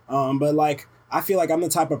 But like I feel like I'm the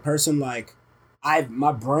type of person like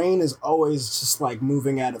my brain is always just like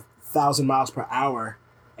moving at 1,000 miles per hour,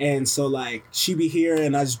 and so like she be here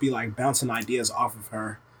and I just be like bouncing ideas off of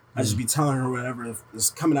her. I just be telling her whatever is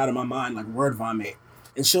coming out of my mind, like word vomit,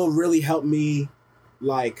 and she'll really help me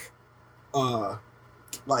like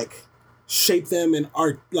shape them and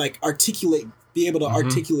be able to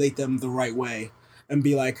articulate them the right way and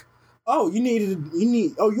be like, you want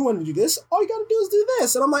to do this? All you gotta do is do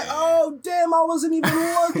this. And I'm like, oh damn, I wasn't even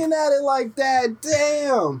looking at it like that.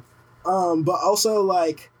 Damn. But also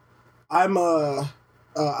like I'm I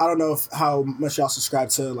don't know how much y'all subscribe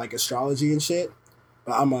to like astrology and shit.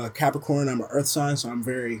 I'm a Capricorn. I'm an Earth sign, so I'm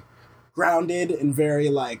very grounded and very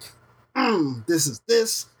like, this is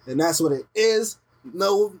this, and that's what it is.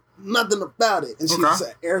 No, nothing about it. And she's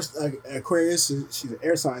an Aquarius. She's an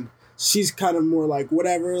air sign. She's kind of more like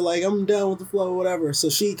whatever. Like I'm down with the flow, whatever. So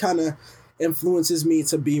she kind of influences me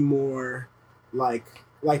to be more like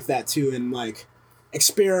that too, and like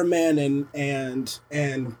experiment and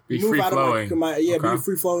be move free out flowing. of my be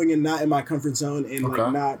free flowing and not in my comfort zone, and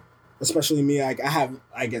like not, especially me, like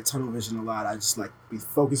I get tunnel vision a lot. I just like be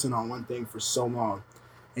focusing on one thing for so long,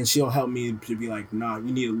 and she'll help me to be like, nah,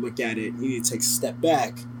 you need to look at it, you need to take a step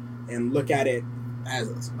back and look at it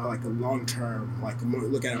as like a long term, like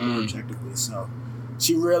look at it more objectively. So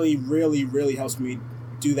she really really really helps me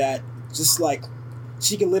do that. Just like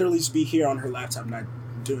she can literally just be here on her laptop not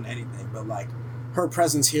doing anything, but like her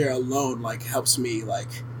presence here alone like helps me like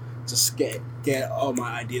just get all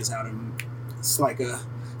my ideas out, and it's like a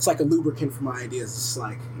lubricant for my ideas. It's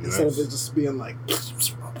like instead of it just being like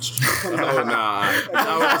oh nah,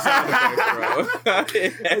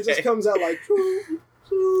 it just comes out like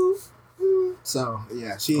so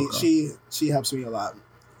yeah, she helps me a lot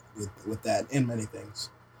with that and many things.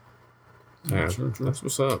 Yeah, that's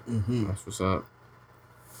what's up. Mm-hmm. That's what's up.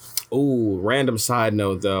 Oh, random side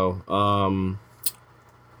note though.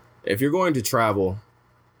 If you're going to travel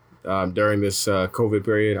during this COVID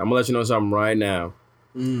period, I'm gonna let you know something right now.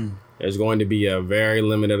 There's going to be a very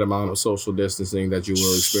limited amount of social distancing that you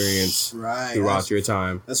will experience throughout your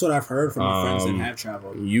time. That's what I've heard from my friends that have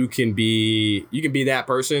traveled. You can be that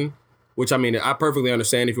person, which I mean, I perfectly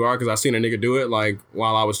understand if you are, because I've seen a nigga do it like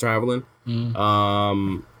while I was traveling.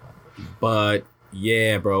 But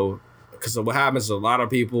yeah, bro, because what happens is a lot of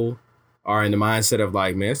people are in the mindset of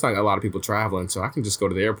like, man, it's not a lot of people traveling, so I can just go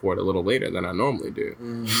to the airport a little later than I normally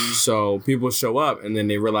do. So people show up and then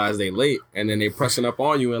they realize they late, and then they pressing up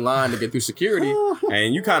on you in line to get through security,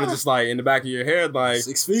 and you kind of just like in the back of your head like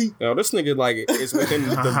 6 feet. Yo, this nigga like is within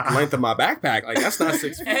the length of my backpack. Like that's not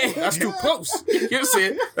 6 feet. That's too close. You know what I'm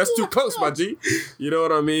saying? That's too close, my G. You know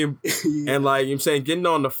what I mean? And like I'm saying, getting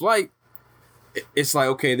on the flight, it's like,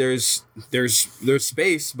 okay, there's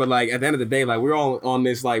space, but like at the end of the day, like we're all on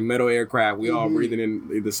this like metal aircraft, we all breathing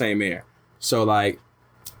in the same air. So like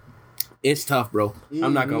it's tough, bro.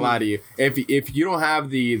 I'm not gonna lie to you. If you don't have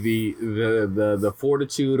the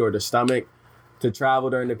fortitude or the stomach to travel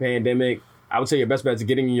during the pandemic, I would say your best bet is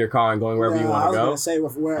getting in your car and going wherever you want to go. I was gonna say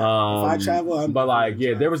if I travel, but like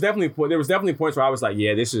there was definitely points where I was like,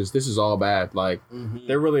 yeah, this is all bad. Like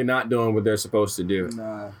they're really not doing what they're supposed to do.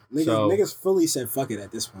 Nah, niggas fully said fuck it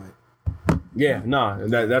at this point. Yeah, no,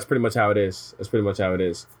 that's pretty much how it is. That's pretty much how it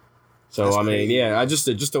is. So that's crazy. Yeah, I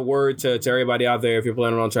just a word to everybody out there, if you're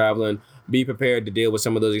planning on traveling, be prepared to deal with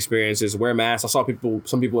some of those experiences. Wear masks. I saw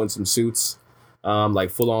some people in some suits, like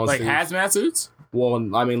full on like suits. hazmat suits.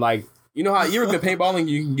 Well, I mean like. You know how you ever been paintballing?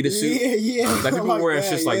 You can get a suit. Yeah. Like people wearing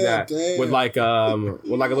shit like that with like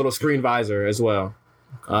a little screen visor as well.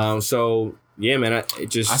 So yeah, man, I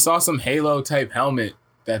saw some Halo type helmet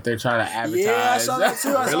that they're trying to advertise. Yeah, I saw that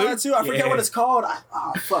too. I forget what it's called.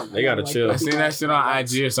 Fuck. They gotta chill. I seen that shit on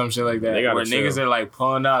IG or some shit like that. Where niggas are like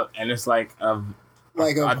pulling up and it's like a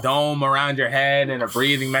dome around your head and a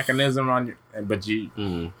breathing mechanism on your. But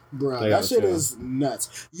bro, that shit is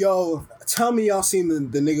nuts. Yo, tell me y'all seen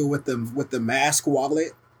the nigga with the mask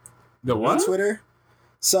wallet? The what? On Twitter.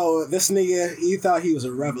 So this nigga, he thought he was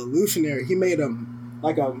a revolutionary. He made him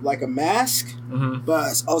like a mask,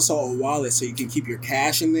 but also a wallet, so you can keep your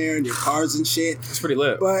cash in there and your cards and shit. It's pretty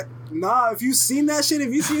lit. But nah, if you seen that shit,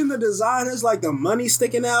 if you seen the designers, like the money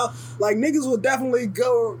sticking out, like niggas will definitely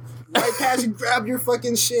go right past you, grab your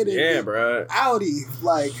fucking shit and bro. Audi,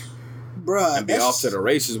 like. Bruh, and be off to the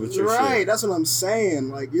races with your shit. Right, that's what I'm saying.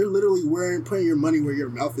 Like, you're literally putting your money where your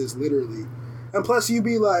mouth is, literally. And plus, you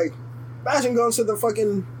be like, imagine going to the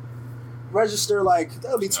fucking register, like,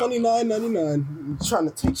 that'll be $29.99.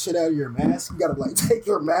 Trying to take shit out of your mask. You gotta, like, take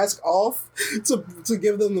your mask off to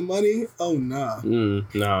give them the money. Oh, nah.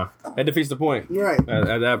 Nah. That defeats the point. Right.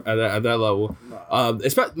 At that level. Nah.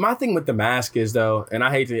 My thing with the mask is, though, and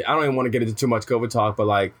I don't even want to get into too much COVID talk, but,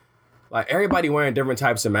 like everybody wearing different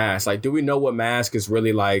types of masks. Like, do we know what mask is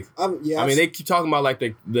really like? I mean, they keep talking about like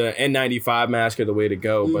the N95 mask are the way to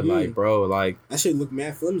go, but like, bro, like that shit look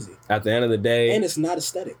mad flimsy. At the end of the day, and it's not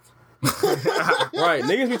aesthetic. Right,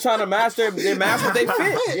 niggas be trying to match their masks, but they fit. You know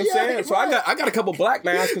what I'm saying? So I got a couple black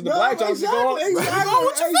masks because the black jobs are going.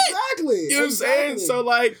 Exactly. You know what I'm saying? So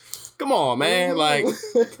like, come on, man. Like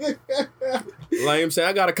I'm saying,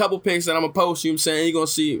 I got a couple pics that I'm gonna post. You know what I'm saying? You're gonna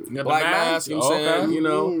see black mask. You know what I'm saying? You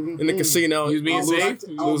know, in the casino, you being safe,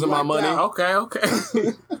 losing my money. Okay.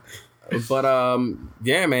 But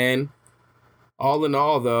yeah, man. All in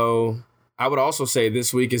all, though, I would also say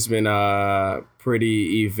this week has been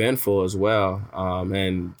pretty eventful as well.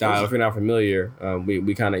 And Dial, if you're not familiar,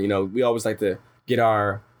 we kind of, we always like to get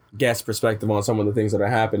our guest perspective on some of the things that are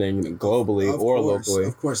happening globally locally.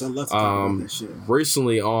 Of course, I love to talk about that shit.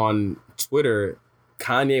 Recently on Twitter,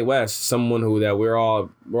 Kanye West, someone that we're all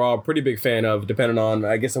pretty big fan of, depending on,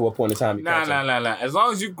 I guess, at what point in time you catch him. Nah. As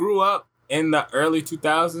long as you grew up in the early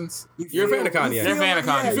 2000s, you're a fan of Kanye. You're a fan of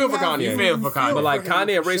Kanye. You feel for Kanye. You feel for Kanye. But like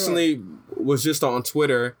Kanye recently was just on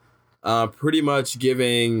Twitter, pretty much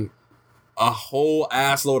giving a whole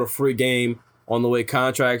ass load of free game on the way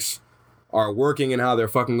contracts are working and how they're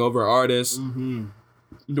fucking over artists. Mm-hmm.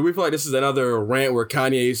 Do we feel like this is another rant where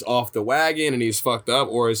Kanye's off the wagon and he's fucked up,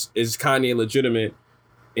 or is Kanye legitimate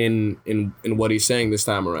in what he's saying this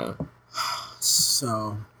time around?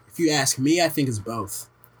 So, if you ask me, I think it's both.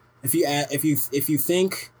 If you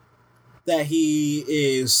think that he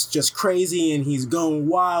is just crazy and he's going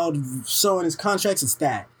wild, showing his contracts, it's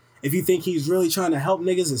that. If you think he's really trying to help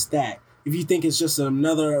niggas, it's that. If you think it's just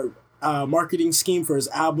another marketing scheme for his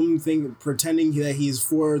album thing, pretending that he's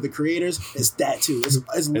for the creators, it's that too.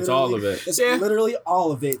 It's all of it. It's literally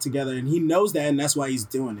all of it together, and he knows that, and that's why he's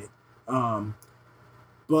doing it.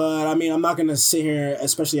 But I mean, I'm not gonna sit here,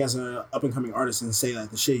 especially as an up and coming artist, and say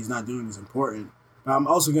that the shit he's not doing is important. But I'm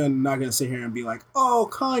also not gonna sit here and be like, "Oh,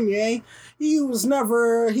 Kanye, he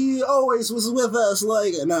always was with us."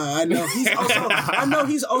 Like, nah, I know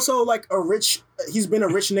he's also like he's been a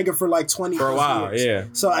rich nigga for like 20 for a while, years. yeah.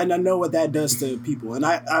 So, and I know what that does to people, and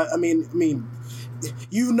I mean,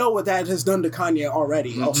 you know what that has done to Kanye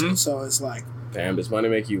already, also. So it's like, damn, does money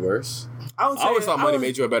make you worse? I always thought money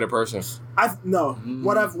made you a better person.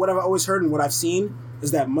 What I've always heard and what I've seen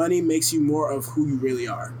is that money makes you more of who you really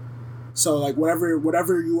are. So like whatever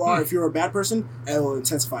you are, if you're a bad person, it will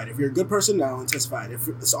intensify it. If you're a good person, that will intensify it. If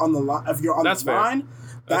it's on the line, if you're on the line,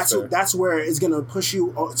 that's where it's gonna push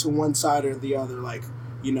you to one side or the other. Like,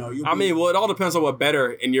 it all depends on what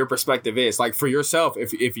better in your perspective is. Like for yourself,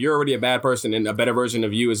 if you're already a bad person and a better version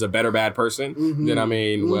of you is a better bad person, then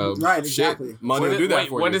well, right, exactly. Money will do that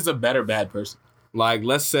for you. What is a better bad person? Like,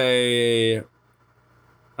 let's say,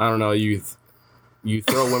 I don't know, you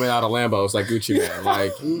throw women out of Lambos like Gucci Mane.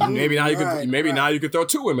 Like maybe now you could throw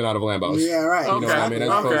 2 women out of Lambos. Yeah, right. You know what I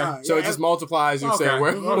mean? So it just multiplies. You say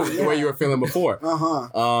the way you were feeling before.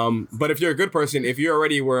 But if you're a good person, if you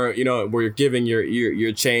already were you're giving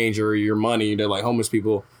your change or your money to like homeless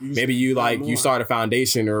people, maybe you start a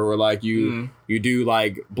foundation or like you do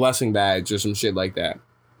like blessing bags or some shit like that.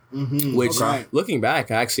 Mm-hmm. Which, looking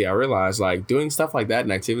back, actually, I realized like doing stuff like that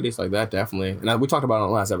and activities like that definitely, and we talked about it on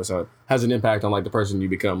the last episode, has an impact on like the person you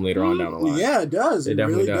become later on down the line. Yeah, it does. It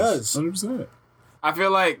definitely really does. 100%. I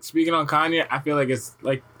feel like, speaking on Kanye, I feel like it's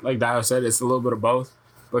like Dio said, it's a little bit of both,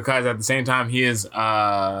 because at the same time he is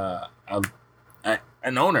an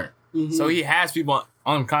owner, so he has people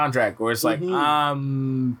on contract where it's like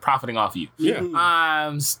I'm profiting off you. Yeah,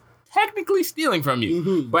 I'm technically stealing from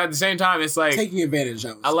you, but at the same time, it's like taking advantage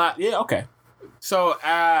of a lot. Yeah, okay. So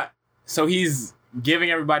he's giving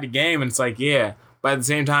everybody game, and it's like, yeah. But at the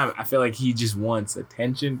same time, I feel like he just wants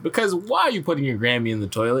attention, because why are you putting your Grammy in the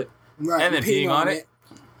toilet and then peeing on it?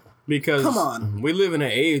 Because come on, we live in an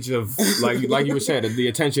age of like you were saying, the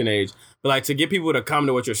attention age. But like to get people to come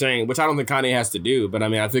to what you're saying, which I don't think Kanye has to do, but I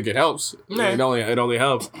mean I think it helps. Yeah. It only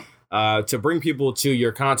helps to bring people to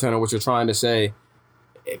your content or what you're trying to say.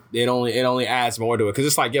 It only adds more to it, because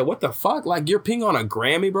it's like, yeah, what the fuck? Like, you're peeing on a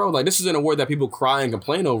Grammy, bro. Like, this is an award that people cry and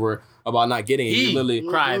complain over about not getting it. You literally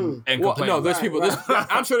cried and complained. No, there's people.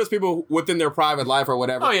 I'm sure there's people within their private life or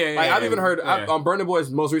whatever. Oh yeah. Like I've even heard on Burna Boy's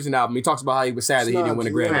most recent album, he talks about how he was sad that he didn't win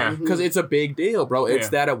a Grammy, because it's a big deal, bro. It's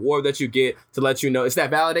that award that you get to let you know. It's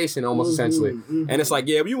that validation, almost essentially. And it's like,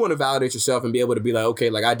 yeah, you want to validate yourself and be able to be like,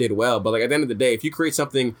 okay, like I did well, but like at the end of the day, if you create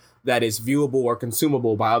something that is viewable or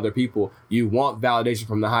consumable by other people, you want validation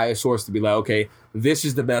from the highest source to be like, okay, this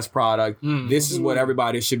is the best product. This is what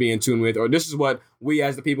everybody should be in tune with, or this is what we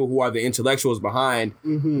as the people who are the intellectuals behind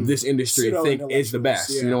this industry think is the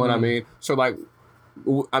best. You know what I mean? So like,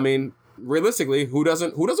 I mean, realistically, who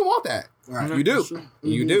doesn't want that? Right. You do.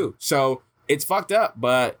 You do. So it's fucked up,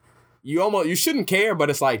 but you shouldn't care,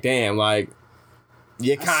 but it's like, damn, like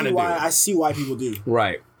you kind of do. I see why people do.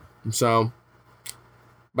 Right. So,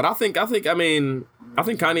 but I think Kanye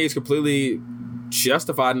is completely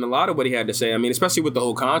justified in a lot of what he had to say. I mean, especially with the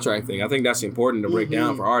whole contract thing. I think that's important to break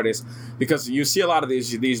down for artists, because you see a lot of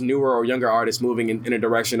these newer or younger artists moving in a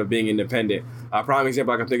direction of being independent. A prime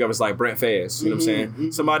example I can think of is like Brent Faiyaz. You know what I'm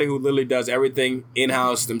saying? Somebody who literally does everything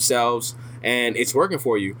in-house themselves, and it's working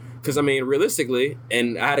for you. Because I mean, realistically,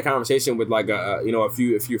 and I had a conversation with like a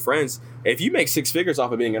few friends. If you make 6 figures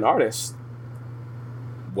off of being an artist,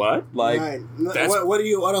 what? Like, right.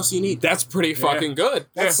 What else do you need? That's pretty fucking good.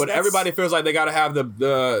 But everybody feels like they gotta have the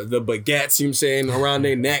baguettes, you know what I'm saying, around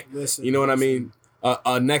their neck. Listen, you know what I mean?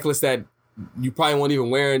 A necklace that you probably won't even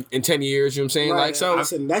wear in 10 years, you know what I'm saying? Right. Like, so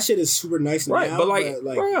listen, that shit is super nice now. Right,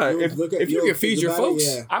 but if you can feed your folks,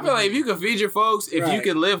 I feel like if you can feed your folks, if you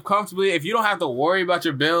can live comfortably, if you don't have to worry about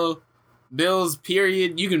your bills,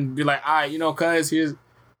 period, you can be like, all right, cuz here's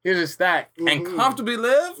a stack and comfortably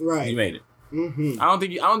live. Right, you made it. Mm-hmm. I don't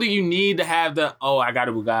think you need to have I got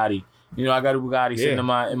a Bugatti. I got a Bugatti sitting in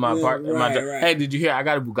my apartment. Right. Hey, did you hear? I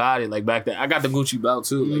got a Bugatti like back there. I got the Gucci belt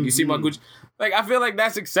too. Like you see my Gucci. Like I feel like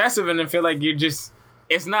that's excessive, and I feel like you're just.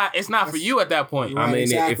 It's not for you at that point. Right, I mean,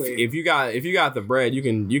 exactly. if you got the bread, you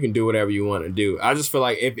can do whatever you want to do. I just feel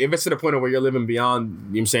like if it's to the point of where you're living beyond, you know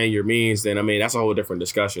what I'm saying, your means, then I mean that's a whole different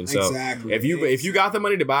discussion. So exactly. if you got the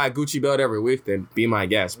money to buy a Gucci belt every week, then be my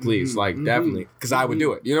guest, please. Like definitely, because I would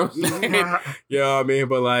do it. You know what I'm saying? You know what I mean?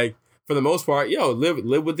 But like for the most part,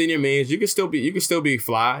 live within your means. You can still be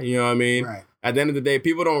fly. You know what I mean? Right. At the end of the day,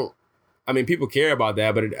 people care about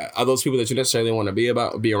that, but are those people that you necessarily want to be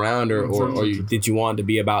around, or did you want to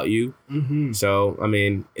be about you? Mm-hmm. So I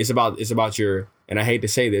mean, it's about your, and I hate to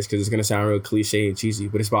say this because it's gonna sound real cliche and cheesy,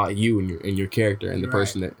 but it's about you and your character and the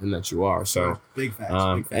person that you are. So big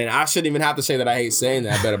facts. And I shouldn't even have to say that I hate saying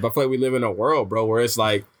that, but I feel like we live in a world, bro, where it's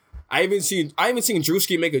like I even seen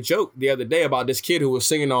Drewski make a joke the other day about this kid who was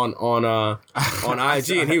singing on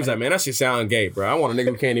IG, and he was like, "Man, that shit sound gay, bro. I want a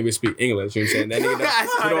nigga who can't even speak English." You know what I'm saying? That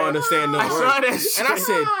nigga don't understand no words. And I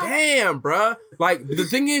said, "Damn, bro. Like the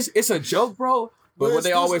thing is, it's a joke, bro." But what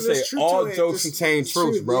they always say, all jokes contain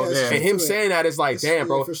truth, bro. Yeah, and him saying that is like, damn,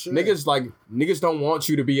 bro. Sure. Niggas don't want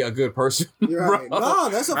you to be a good person. Right. Bro. No,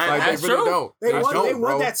 that's a fact. Like, they really don't. They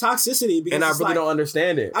want that toxicity because and I really don't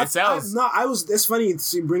understand it. It's funny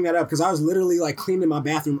to bring that up because I was literally like cleaning my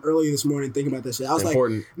bathroom early this morning thinking about this shit. I was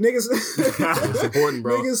important. Like, niggas. It's important,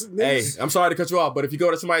 bro. Niggas. Hey, I'm sorry to cut you off, but if you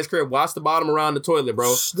go to somebody's crib, watch the bottom around the toilet,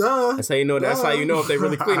 bro. That's how you know. That's how you know if they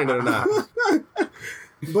really cleaning it or not.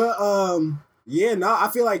 But yeah, no, I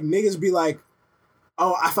feel like niggas be like,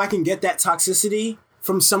 oh, if I can get that toxicity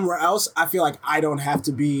from somewhere else, I feel like I don't have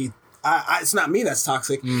to be. It's not me that's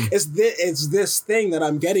toxic. It's this thing that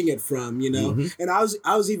I'm getting it from, And I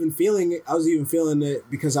was even feeling it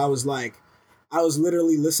because I was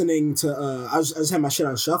literally listening to. I just had my shit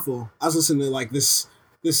on shuffle. I was listening to like this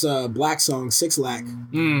Black song 6 Lack,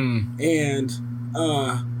 and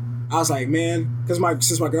I was like, man, because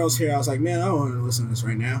since my girl's here, I was like, man, I don't want to listen to this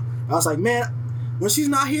right now. I was like, man, when she's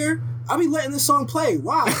not here, I'll be letting this song play.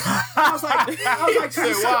 Why? I was like,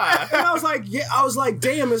 why? And I was like,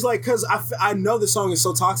 damn, it's like, because I know this song is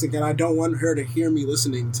so toxic and I don't want her to hear me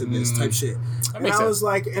listening to this type shit. And I was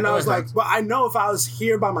like, but I know if I was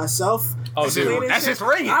here by myself. Oh, dude, that's just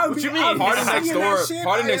ringing. What you mean? Party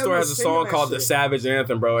Next Door has a song called The Savage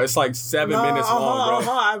Anthem, bro. It's like 7 minutes long,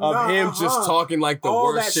 bro. Of him just talking like the all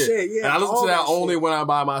worst that shit. Yeah, and I listen to that only when I'm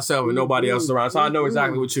by myself and nobody else is around. So I know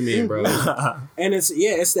exactly what you mean, bro. And it's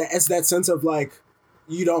that sense of like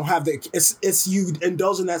you don't have it's you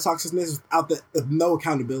indulge in that toxicness with no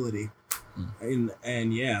accountability. For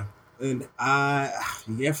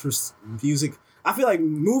music, I feel like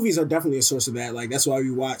movies are definitely a source of that. Like that's why we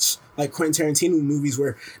watch like Quentin Tarantino movies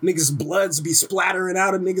where niggas' bloods be splattering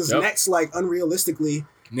out of niggas' necks like unrealistically.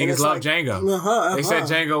 Niggas love like, Django. They said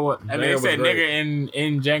Django what? And they said nigga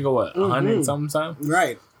in Django what? 100 something time.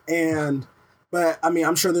 Right. But I mean,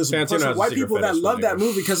 I'm sure there's white people that love that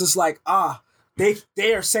movie because it's like,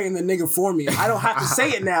 they are saying the nigga for me. I don't have to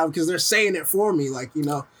say it now because they're saying it for me. Like,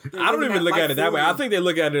 I don't even look at it that way. I think they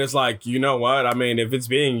look at it as like, you know what? I mean, if it's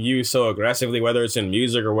being used so aggressively, whether it's in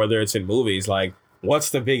music or whether it's in movies, like,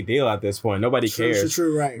 what's the big deal at this point? Nobody cares.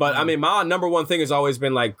 True, right. But I mean, my number one thing has always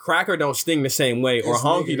been like, cracker don't sting the same way, or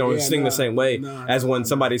honky don't sting the same way as when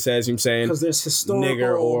somebody says, I'm saying, because there's historical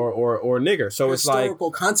nigger or nigger. So it's like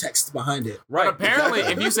historical context behind it. Right. But apparently,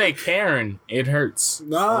 if you say Karen, it hurts.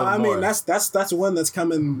 No, I mean that's one that's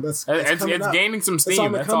coming. It's gaining some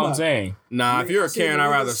steam. That's all I'm saying. Nah, if you're a Karen,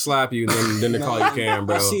 I'd rather slap you than to call you Karen,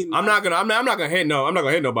 bro. I'm not gonna hit nobody.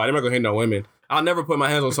 I'm not gonna hit no women. I'll never put my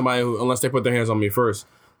hands on somebody unless they put their hands on me first.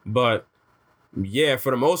 But yeah, for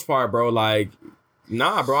the most part, bro, like,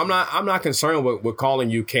 nah, bro, I'm not concerned with calling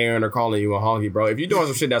you Karen or calling you a honky, bro. If you're doing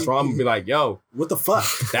some shit that's wrong, I'm gonna be like, yo, what the fuck?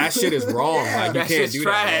 That shit is wrong. Like, you can't do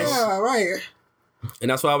trash. that. Bro. Yeah, right. And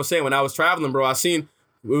that's what I was saying when I was traveling, bro. I seen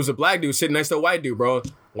it was a black dude sitting next to a white dude, bro.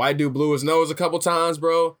 White dude blew his nose a couple times,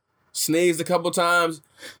 bro. Sneezed a couple times.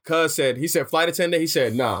 He said, flight attendant. He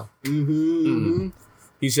said, nah.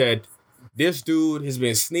 He said, this dude has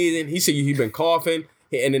been sneezing. He said he's been coughing.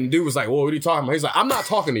 And then the dude was like, well, what are you talking about? He's like, I'm not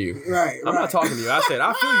talking to you. I'm not talking to you. I said,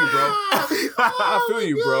 I feel you, bro. I feel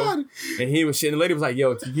you, bro. And he was shit. And the lady was like,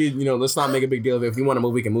 yo, let's not make a big deal of it. If you want to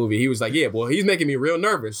move, we can move it. He was like, yeah, well, he's making me real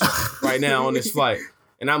nervous right now on this flight.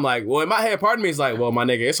 And I'm like, well, in my head, part of me is like, well, my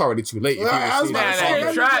nigga, it's already too late. The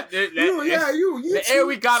air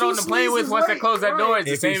we got on the plane with once they closed that door is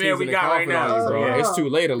the same air we got right now. Bro. It's too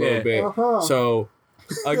late a little bit. So...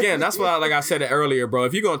 Again, that's why, like I said it earlier, bro.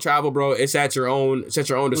 If you're gonna travel, bro, it's at your own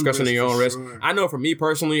discretion and your own risk. I know for me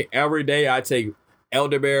personally, every day I take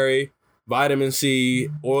elderberry, vitamin C,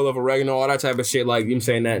 oil of oregano, all that type of shit. Like I'm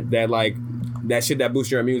saying that shit that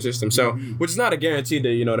boosts your immune system. So, which is not a guarantee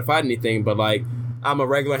to fight anything, but like I'm a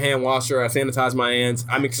regular hand washer. I sanitize my hands.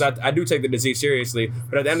 I mean, because I do take the disease seriously.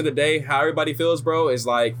 But at the end of the day, how everybody feels, bro, is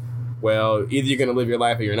like, well, either you're gonna live your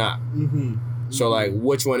life or you're not. So, like,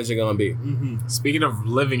 which one is it going to be? Speaking of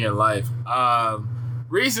living your life,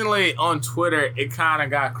 recently on Twitter, it kind of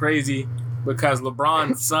got crazy because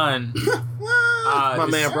LeBron's son... my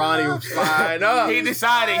man Bronny was fired up. He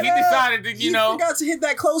decided to, He forgot to hit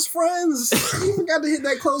that close friends. He forgot to hit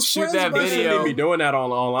that close friends. Shoot that video. He be doing that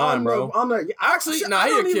online, bro. Actually, he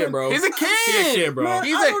a kid, bro. He's a kid. He a kid, bro. Man,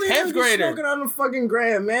 he's a 10th grader. Smoking on the fucking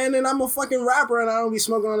gram, man. And I'm a fucking rapper and I don't be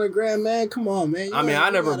smoking on the gram, man. Come on, man. I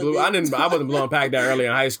wasn't blowing pack that early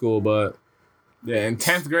in high school, but... Yeah, in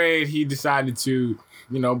 10th grade, he decided to,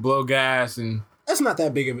 blow gas and... That's not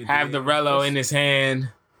that big of a deal. Have the Rello in his hand.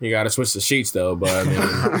 You got to switch the sheets, though, but I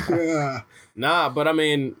mean... Nah, but I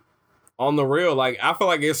mean, on the real, like, I feel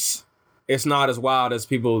like it's not as wild as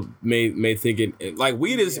people may think it. Like,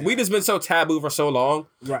 weed has been so taboo for so long.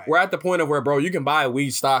 Right. We're at the point of where, bro, you can buy weed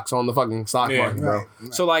stocks on the fucking stock market, bro.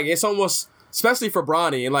 Right. So, like, it's almost... Especially for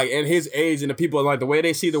Bronny and like in his age and the people like the way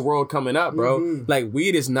they see the world coming up, bro. Like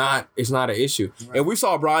weed is not an issue. Right. If we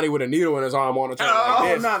saw Bronny with a needle in his arm on the turn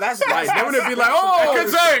like this, no, that's like they would be like, oh,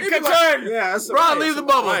 concern. Yeah, Bron, leave the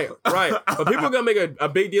bubble. Right. But people are gonna make a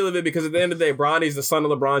big deal of it because at the end of the day, Bronny's the son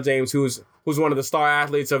of LeBron James, who's one of the star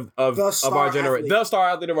athletes of our generation, the star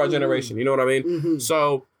athlete of our generation. You know what I mean?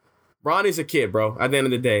 So. Bronny's a kid, bro. At the end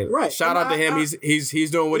of the day, right? Shout out to him. He's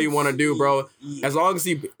doing what he want to do, bro. As long as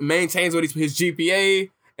he maintains what his GPA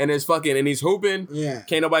and his and he's hooping,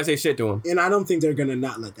 can't nobody say shit to him. And I don't think they're gonna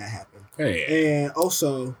not let that happen. Hey. And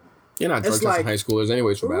also, you're not drug testing high schoolers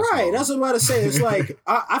anyways for basketball. Right. That's what I'm about to say. It's like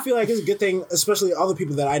I feel like it's a good thing, especially all the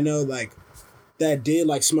people that I know, like that did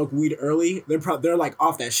like smoke weed early. They're like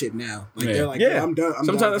off that shit now. Like they're like, I'm done.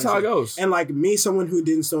 Sometimes that's how it goes. And like me, someone who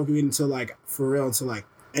didn't smoke weed until like for real until like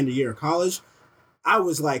end of year of college, I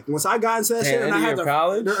was like, once I got into that shit, and I had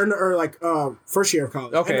college or like first year of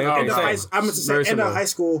college. Okay, I meant to say end of high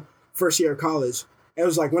school, first year of college. It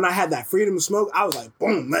was like when I had that freedom to smoke, I was like,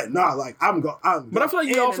 boom, but I feel like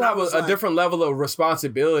you also have a different level of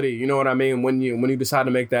responsibility. You know what I mean? When you decide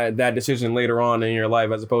to make that decision later on in your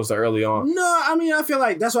life as opposed to early on. No, I mean I feel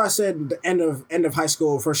like that's why I said the end of high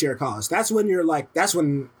school, first year of college. That's when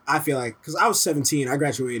I feel like because I was 17, I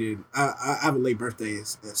graduated. I have a late birthday,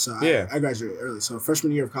 so I graduated early. So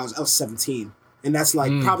freshman year of college, I was 17. And that's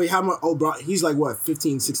like probably how much old bro. He's like what,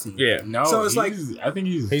 15, 16? Yeah. No. So it's like I think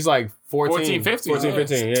he's like 14, 15. 14,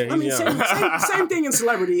 15. Yeah. I mean, same thing in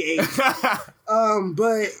celebrity age.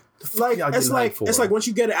 But like it's like once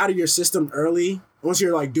you get it out of your system early, once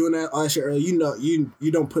you're like doing all that shit early,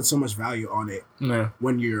 you don't put so much value on it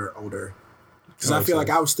when you're older. Because I feel like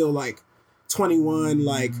I was still like 21,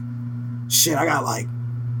 like shit. I got like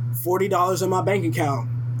 $40 in my bank account.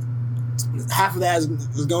 Half of that is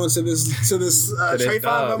going to this trade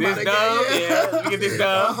fund. This dub, yeah, get this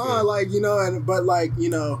dub. But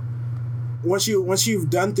once you've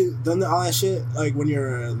done all that shit, like when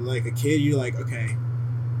you're like a kid, you're like, okay,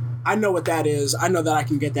 I know what that is. I know that I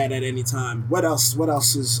can get that at any time. What else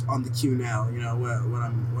is on the queue now? You know what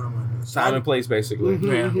I'm gonna do. So time and place, basically.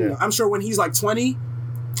 Yeah. I'm sure when he's like 20.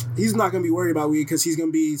 He's not gonna be worried about weed because he's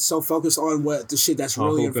gonna be so focused on what the shit that's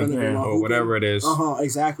really in front of him or whatever it is.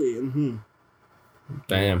 Exactly.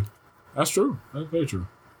 Damn, that's true. That's very true.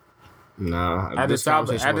 Nah. At the top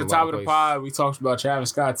of the pod, we talked about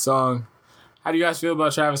Travis Scott's song. How do you guys feel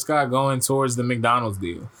about Travis Scott going towards the McDonald's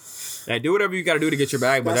deal? Hey, do whatever you got to do to get your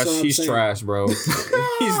bag, but he's trash, bro.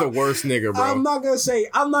 He's the worst nigga, bro. I'm not gonna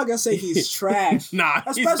say he's trash. Nah,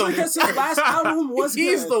 especially because his last album was good.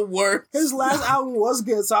 He's the worst. His last album was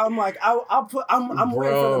good, so I'm like, I'm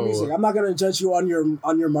waiting for the music. I'm not gonna judge you on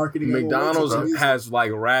your marketing. McDonald's has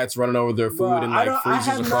like rats running over their food and like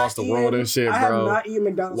freezers across the world and shit, bro. I have not eaten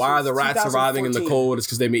McDonald's. Why are the rats surviving in the cold? It's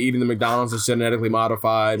because they've been eating the McDonald's that's genetically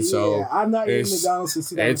modified. So I'm not eating McDonald's since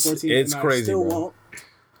 2014. It's crazy, I still bro. won't.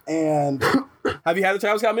 And Have you had the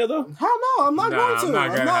Travis Scott meal though? Hell no, I'm not going to.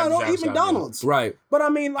 I don't eat McDonald's. Right. But I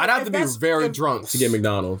mean, like, I'd have to be very drunk to get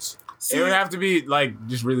McDonald's. It would have to be like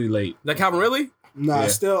just really late. Like Calvin, really? Nah, Yeah.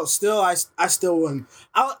 I still wouldn't.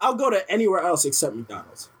 I'll go to anywhere else except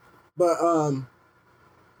McDonald's. But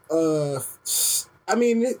I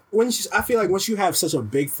mean, I feel like once you have such a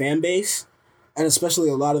big fan base, and especially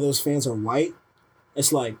a lot of those fans are white,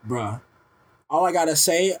 it's like, bruh,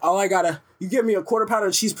 you give me a quarter pounder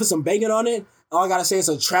of cheese, put some bacon on it. All I gotta say is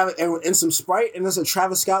a Travis and some Sprite, and it's a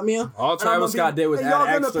Travis Scott meal. All Travis Scott did was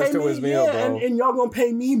add extras to his meal, bro. And y'all gonna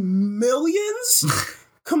pay me millions?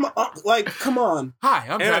 Come on. Hi,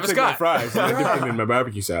 I'm Travis Scott. Fries. I dip them in my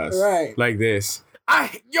barbecue sauce. Right. Like this. And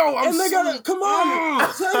they gotta come on,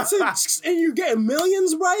 and you getting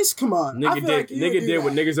millions, Bryce. Come on, Nigga did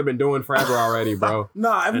what niggas have been doing forever already, bro.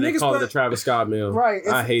 Nah, if and niggas they call it the Travis Scott meal. Right,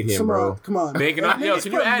 I hate him, bro. Come on, bacon. Yo,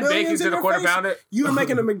 can you add bacon to the quarter pounder? You were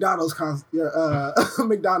making a McDonald's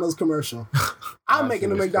McDonald's commercial. I'm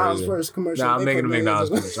making a McDonald's first commercial. Nah, I'm making a McDonald's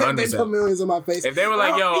commercial. They put millions in my face. If they were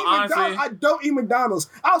like, yo, honestly, I don't eat McDonald's.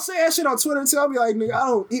 I'll say that shit on Twitter too. I'll be like, nigga, I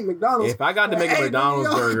don't eat McDonald's. If I got to make a McDonald's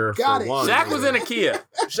burger for one, Shaq was in a Kia.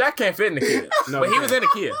 Shaq can't fit in the Kia, but he was in a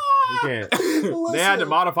Kia. You can't. They had to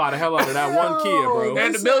modify the hell out of that one Kia, bro. They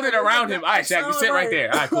had to build it around him. All right, Shaq, you sit right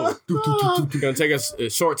there. All right, cool. It's gonna take us a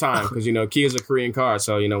short time because Kia's a Korean car,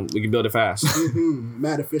 so we can build it fast.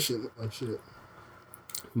 Mad efficient, like shit.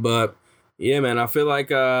 But yeah, man, I feel like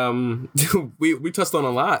we touched on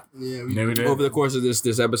a lot. Yeah, we did over the course of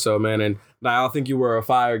this episode, man. And I think you were a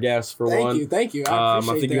fire guest for one. Thank you. I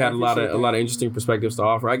think you had a lot of interesting perspectives to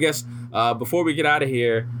offer. I guess before we get out of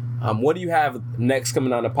here, what do you have next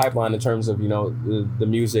coming on the pipeline in terms of the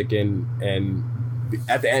music and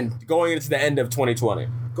at the end, going into the end of 2020?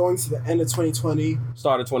 Going to the end of 2020.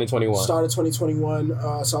 Start of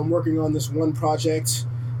 2021. So I'm working on this one project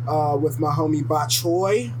with my homie Ba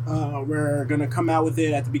Choi. We're going to come out with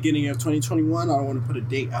it at the beginning of 2021. I don't want to put a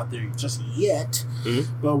date out there just yet.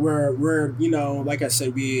 Mm-hmm. But we're like I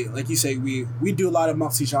said, we do a lot of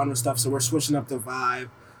multi-genre stuff, so we're switching up the vibe.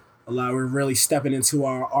 We're really stepping into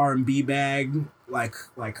our R&B bag, like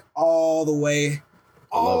all the way,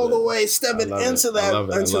 stepping into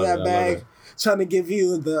that bag, trying to give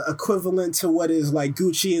you the equivalent to what is like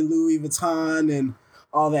Gucci and Louis Vuitton and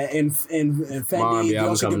all that, and Fendi,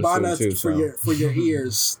 Dolce & Gabbana for your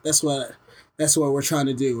ears. That's what we're trying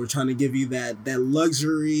to do. We're trying to give you that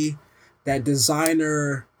luxury, that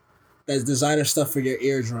designer stuff for your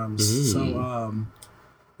eardrums. So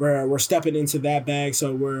we're stepping into that bag.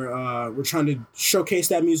 So we're trying to showcase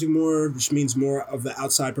that music more, which means more of the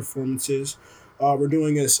outside performances. We're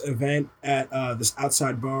doing this event at this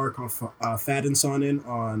outside bar called Fad and Sonnen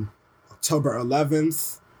on October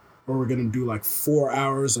 11th, where we're going to do like 4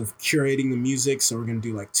 hours of curating the music. So we're going to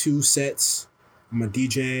do like 2 sets. I'm a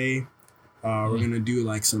DJ. We're going to do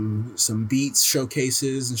like some beats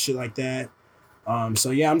showcases and shit like that.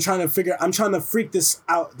 So yeah, I'm trying to freak this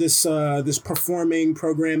out, this performing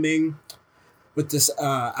programming with this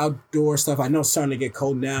outdoor stuff. I know it's starting to get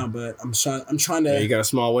cold now, but I'm trying to. Yeah, you got a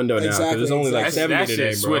small window now because there's only like 70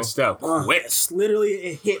 today, bro. Switched up. It's literally,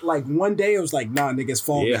 it hit like one day. It was like, nah, niggas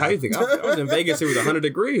fall. Yeah, how you think? I was in Vegas. It was 100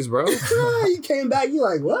 degrees, bro. You came back. You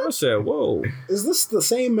like what? I said, whoa. Is this the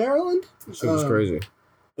same Maryland? Shit was crazy.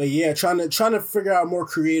 But yeah, trying to figure out more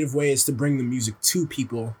creative ways to bring the music to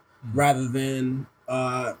people rather than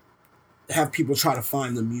have people try to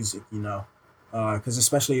find the music, because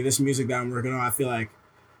especially this music that I'm working on, I feel like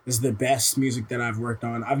is the best music that I've worked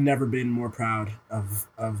on. I've never been more proud of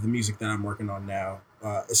the music that I'm working on now,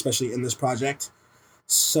 especially in this project.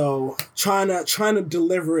 So trying to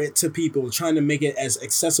deliver it to people, trying to make it as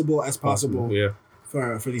accessible as possible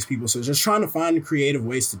for these people. So just trying to find creative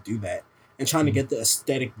ways to do that and trying to get the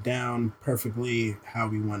aesthetic down perfectly how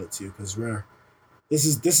we want it to, because this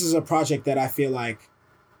is a project that I feel like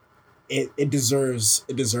it deserves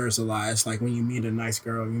a lot. It's like when you meet a nice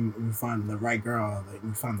girl, you find the right girl, like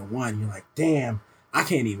you find the one, you're like, damn, I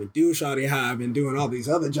can't even do shawty how I've been doing all these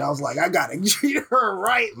other jobs. Like, I gotta treat her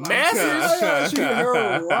right. Message. Treat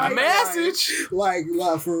her right. Message. Like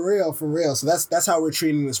for real. So that's how we're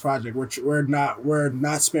treating this project. We're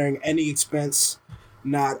not sparing any expense,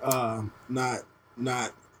 not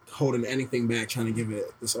holding anything back, trying to give it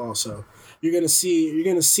this all. So you're gonna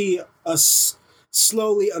see us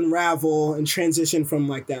slowly unravel and transition from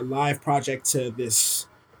like that live project to this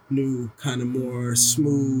new kind of more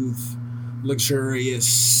smooth, luxurious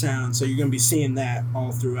sound. So you're gonna be seeing that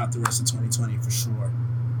all throughout the rest of 2020 for sure.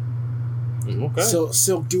 Okay.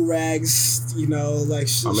 Silk do-rags, you know, like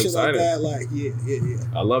shit like that. Like, yeah.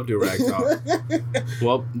 I love do-rag talk.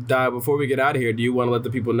 Well, Di, before we get out of here, do you want to let the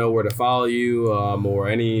people know where to follow you, or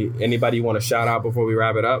anybody you want to shout out before we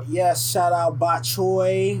wrap it up? Yes, shout out Bot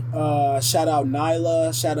Choi, shout out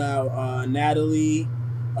Nyla, shout out Natalie.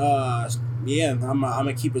 Yeah, I'm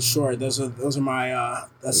gonna keep it short. Those are my.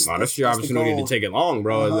 That's your opportunity to take it long,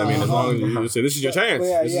 bro. I mean, as long as you say this is your chance,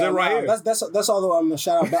 this is it right here. That's all I'm gonna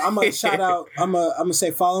shout out. But I'm gonna shout out. I'm gonna say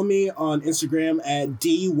follow me on Instagram at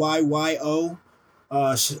DYYO.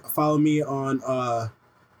 Follow me on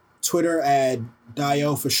Twitter at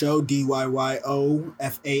Dio for show,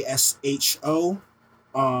 DYYOFASHO.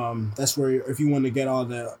 That's where if you want to get all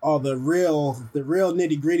the real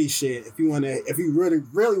nitty gritty shit. If you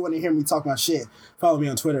really want to hear me talk my shit, follow me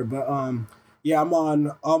on Twitter. But yeah, I'm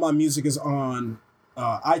on, all my music is on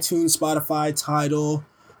iTunes, Spotify, Tidal,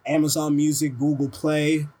 Amazon Music, Google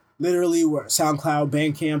Play, literally where SoundCloud,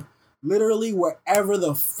 Bandcamp, literally wherever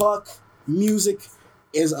the fuck music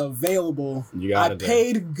is available. I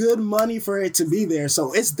paid good money for it to be there,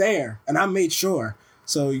 so it's there, and I made sure.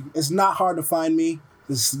 So it's not hard to find me.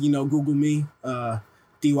 Just, Google me,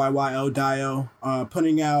 DYYO Dio.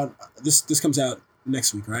 Putting out this comes out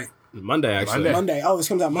next week, right? Monday, actually. Monday. Oh, this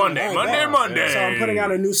comes out Monday. Monday. So I'm putting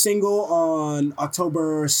out a new single on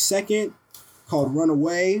October 2nd called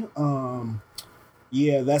 "Runaway."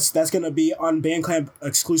 Yeah, that's gonna be on Bandcamp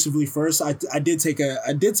exclusively first. I did take a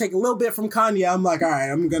little bit from Kanye. I'm like, all right,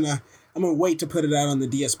 I'm gonna wait to put it out on the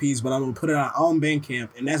DSPs, but I'm gonna put it out on Bandcamp,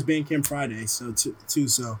 and that's Bandcamp Friday. So too.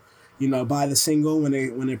 So buy the single when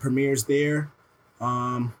it premieres there.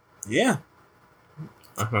 Yeah.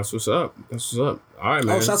 That's what's up. All right,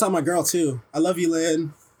 man. Oh, shouts out my girl too. I love you,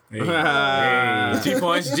 Lynn. Hey. G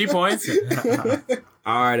points.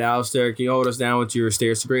 All right, Alistair, can you hold us down with your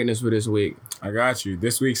stairs to greatness for this week? I got you.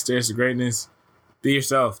 This week's stairs to greatness: be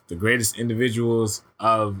yourself. The greatest individuals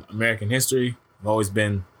of American history have always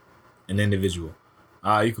been an individual.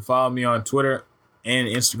 You can follow me on Twitter and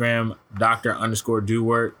Instagram,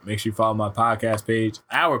 Dr._DoWork. Make sure you follow my podcast page,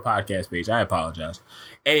 our podcast page. I apologize.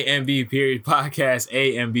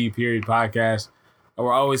 AMB_podcast.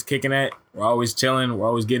 We're always kicking it. We're always chilling. We're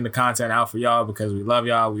always getting the content out for y'all because we love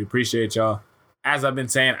y'all. We appreciate y'all. As I've been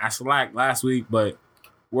saying, I slacked last week, but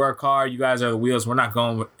work hard. You guys are the wheels. We're not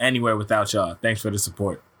going anywhere without y'all. Thanks for the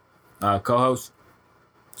support. Co-host?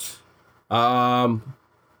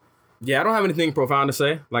 Yeah, I don't have anything profound to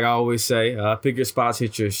say. Like I always say, pick your spots,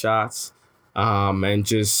 hit your shots, and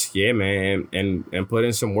just, yeah, man, and put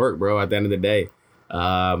in some work, bro, at the end of the day.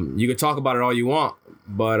 You can talk about it all you want,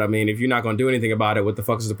 but I mean, if you're not going to do anything about it, what the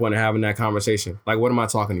fuck is the point of having that conversation? Like, what am I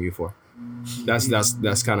talking to you for? That's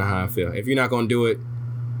kind of how I feel. If you're not going to do it,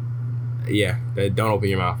 yeah, don't open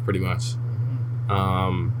your mouth, pretty much.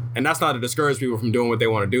 And that's not to discourage people from doing what they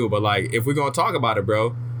want to do, but like, if we're going to talk about it,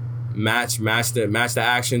 bro, match the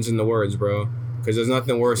actions and the words, bro, because there's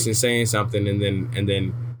nothing worse than saying something and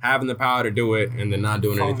then having the power to do it and then not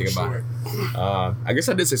doing anything about it. I guess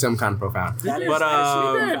I did say something kind of profound, but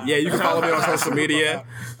yeah, you can follow me on social media,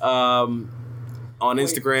 on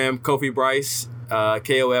Instagram, Kofi Bryce,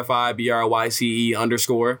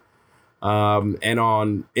 KOFIBRYCE _, and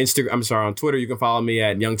on on Twitter you can follow me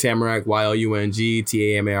at Young Tamarack, YOUNG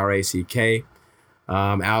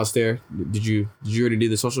Alistair, did you already do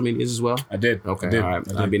the social medias as well? I did. Okay, I did. all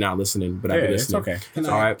right. I'd be not listening, but I'd be listening. It's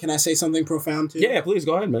okay. Can I say something profound too? Yeah, please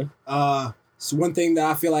go ahead, man. So one thing that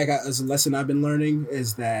I feel like as a lesson I've been learning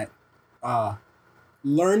is that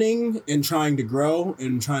learning and trying to grow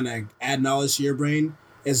and trying to add knowledge to your brain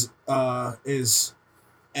is as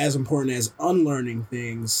important as unlearning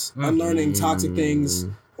things, unlearning toxic things,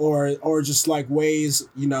 or just like ways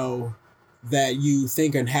that you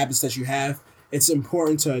think and habits that you have. It's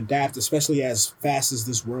important to adapt, especially as fast as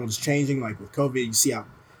this world is changing. Like with COVID, you see how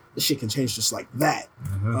this shit can change just like that.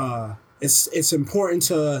 It's important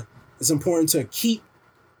to keep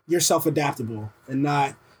yourself adaptable and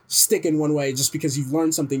not stick in one way just because you've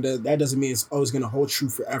learned something. That doesn't mean it's always going to hold true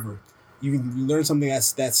forever. You learn something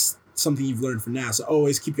that's something you've learned for now. So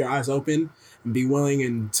always keep your eyes open and be willing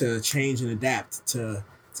and to change and adapt to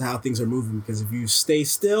how things are moving. Because if you stay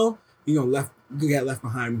still, you get left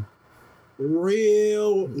behind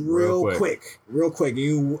real quick,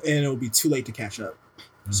 and it'll be too late to catch up.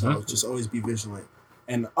 So just always be vigilant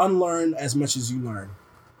and unlearn as much as you learn.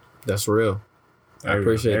 That's real. I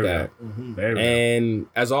appreciate that. And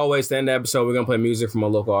as always, to end the episode, we're gonna play music from a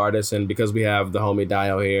local artist, and because we have the homie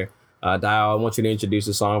Dio here, Dio, I want you to introduce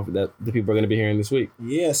the song that the people are gonna be hearing this week.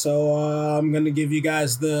 Yeah, so I'm gonna give you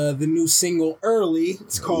guys the new single early.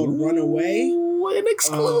 It's called Runaway. an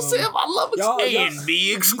exclusive. I love exclusive.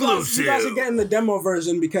 A&B exclusive. You guys are getting the demo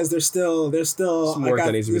version because there's still some work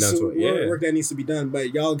that needs to be done to it. Work that needs to be done.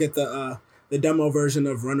 But y'all get the demo version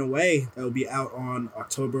of Runaway that will be out on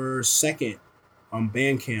October 2nd on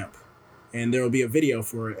Bandcamp. And there will be a video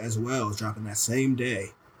for it as well, dropping that same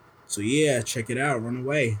day. So yeah, check it out,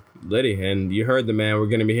 Runaway. Liddy, and you heard the man. We're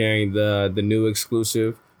going to be hearing the new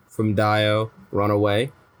exclusive from Dio,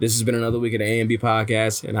 Runaway. This has been another week of the A&B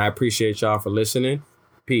Podcast, and I appreciate y'all for listening.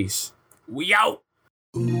 Peace. We out.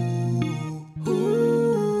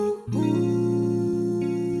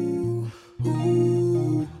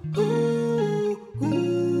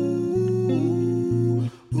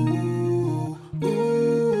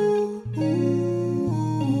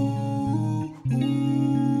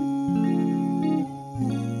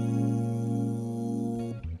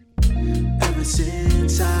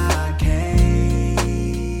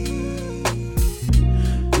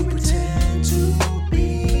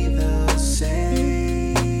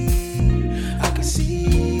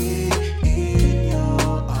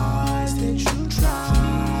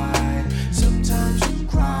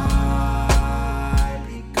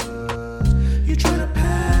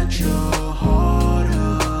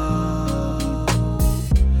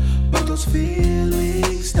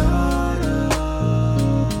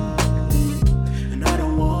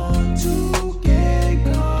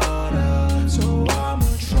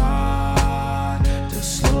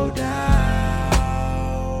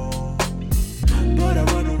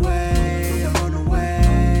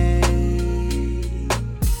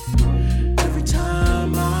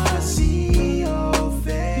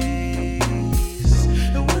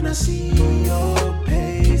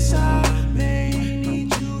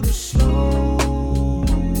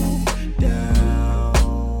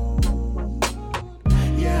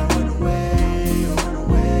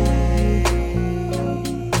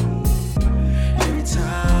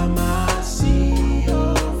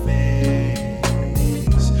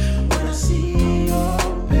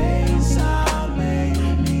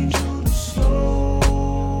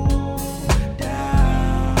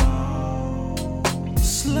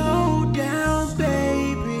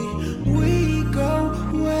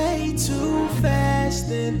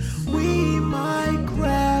 We might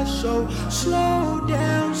crash, so slow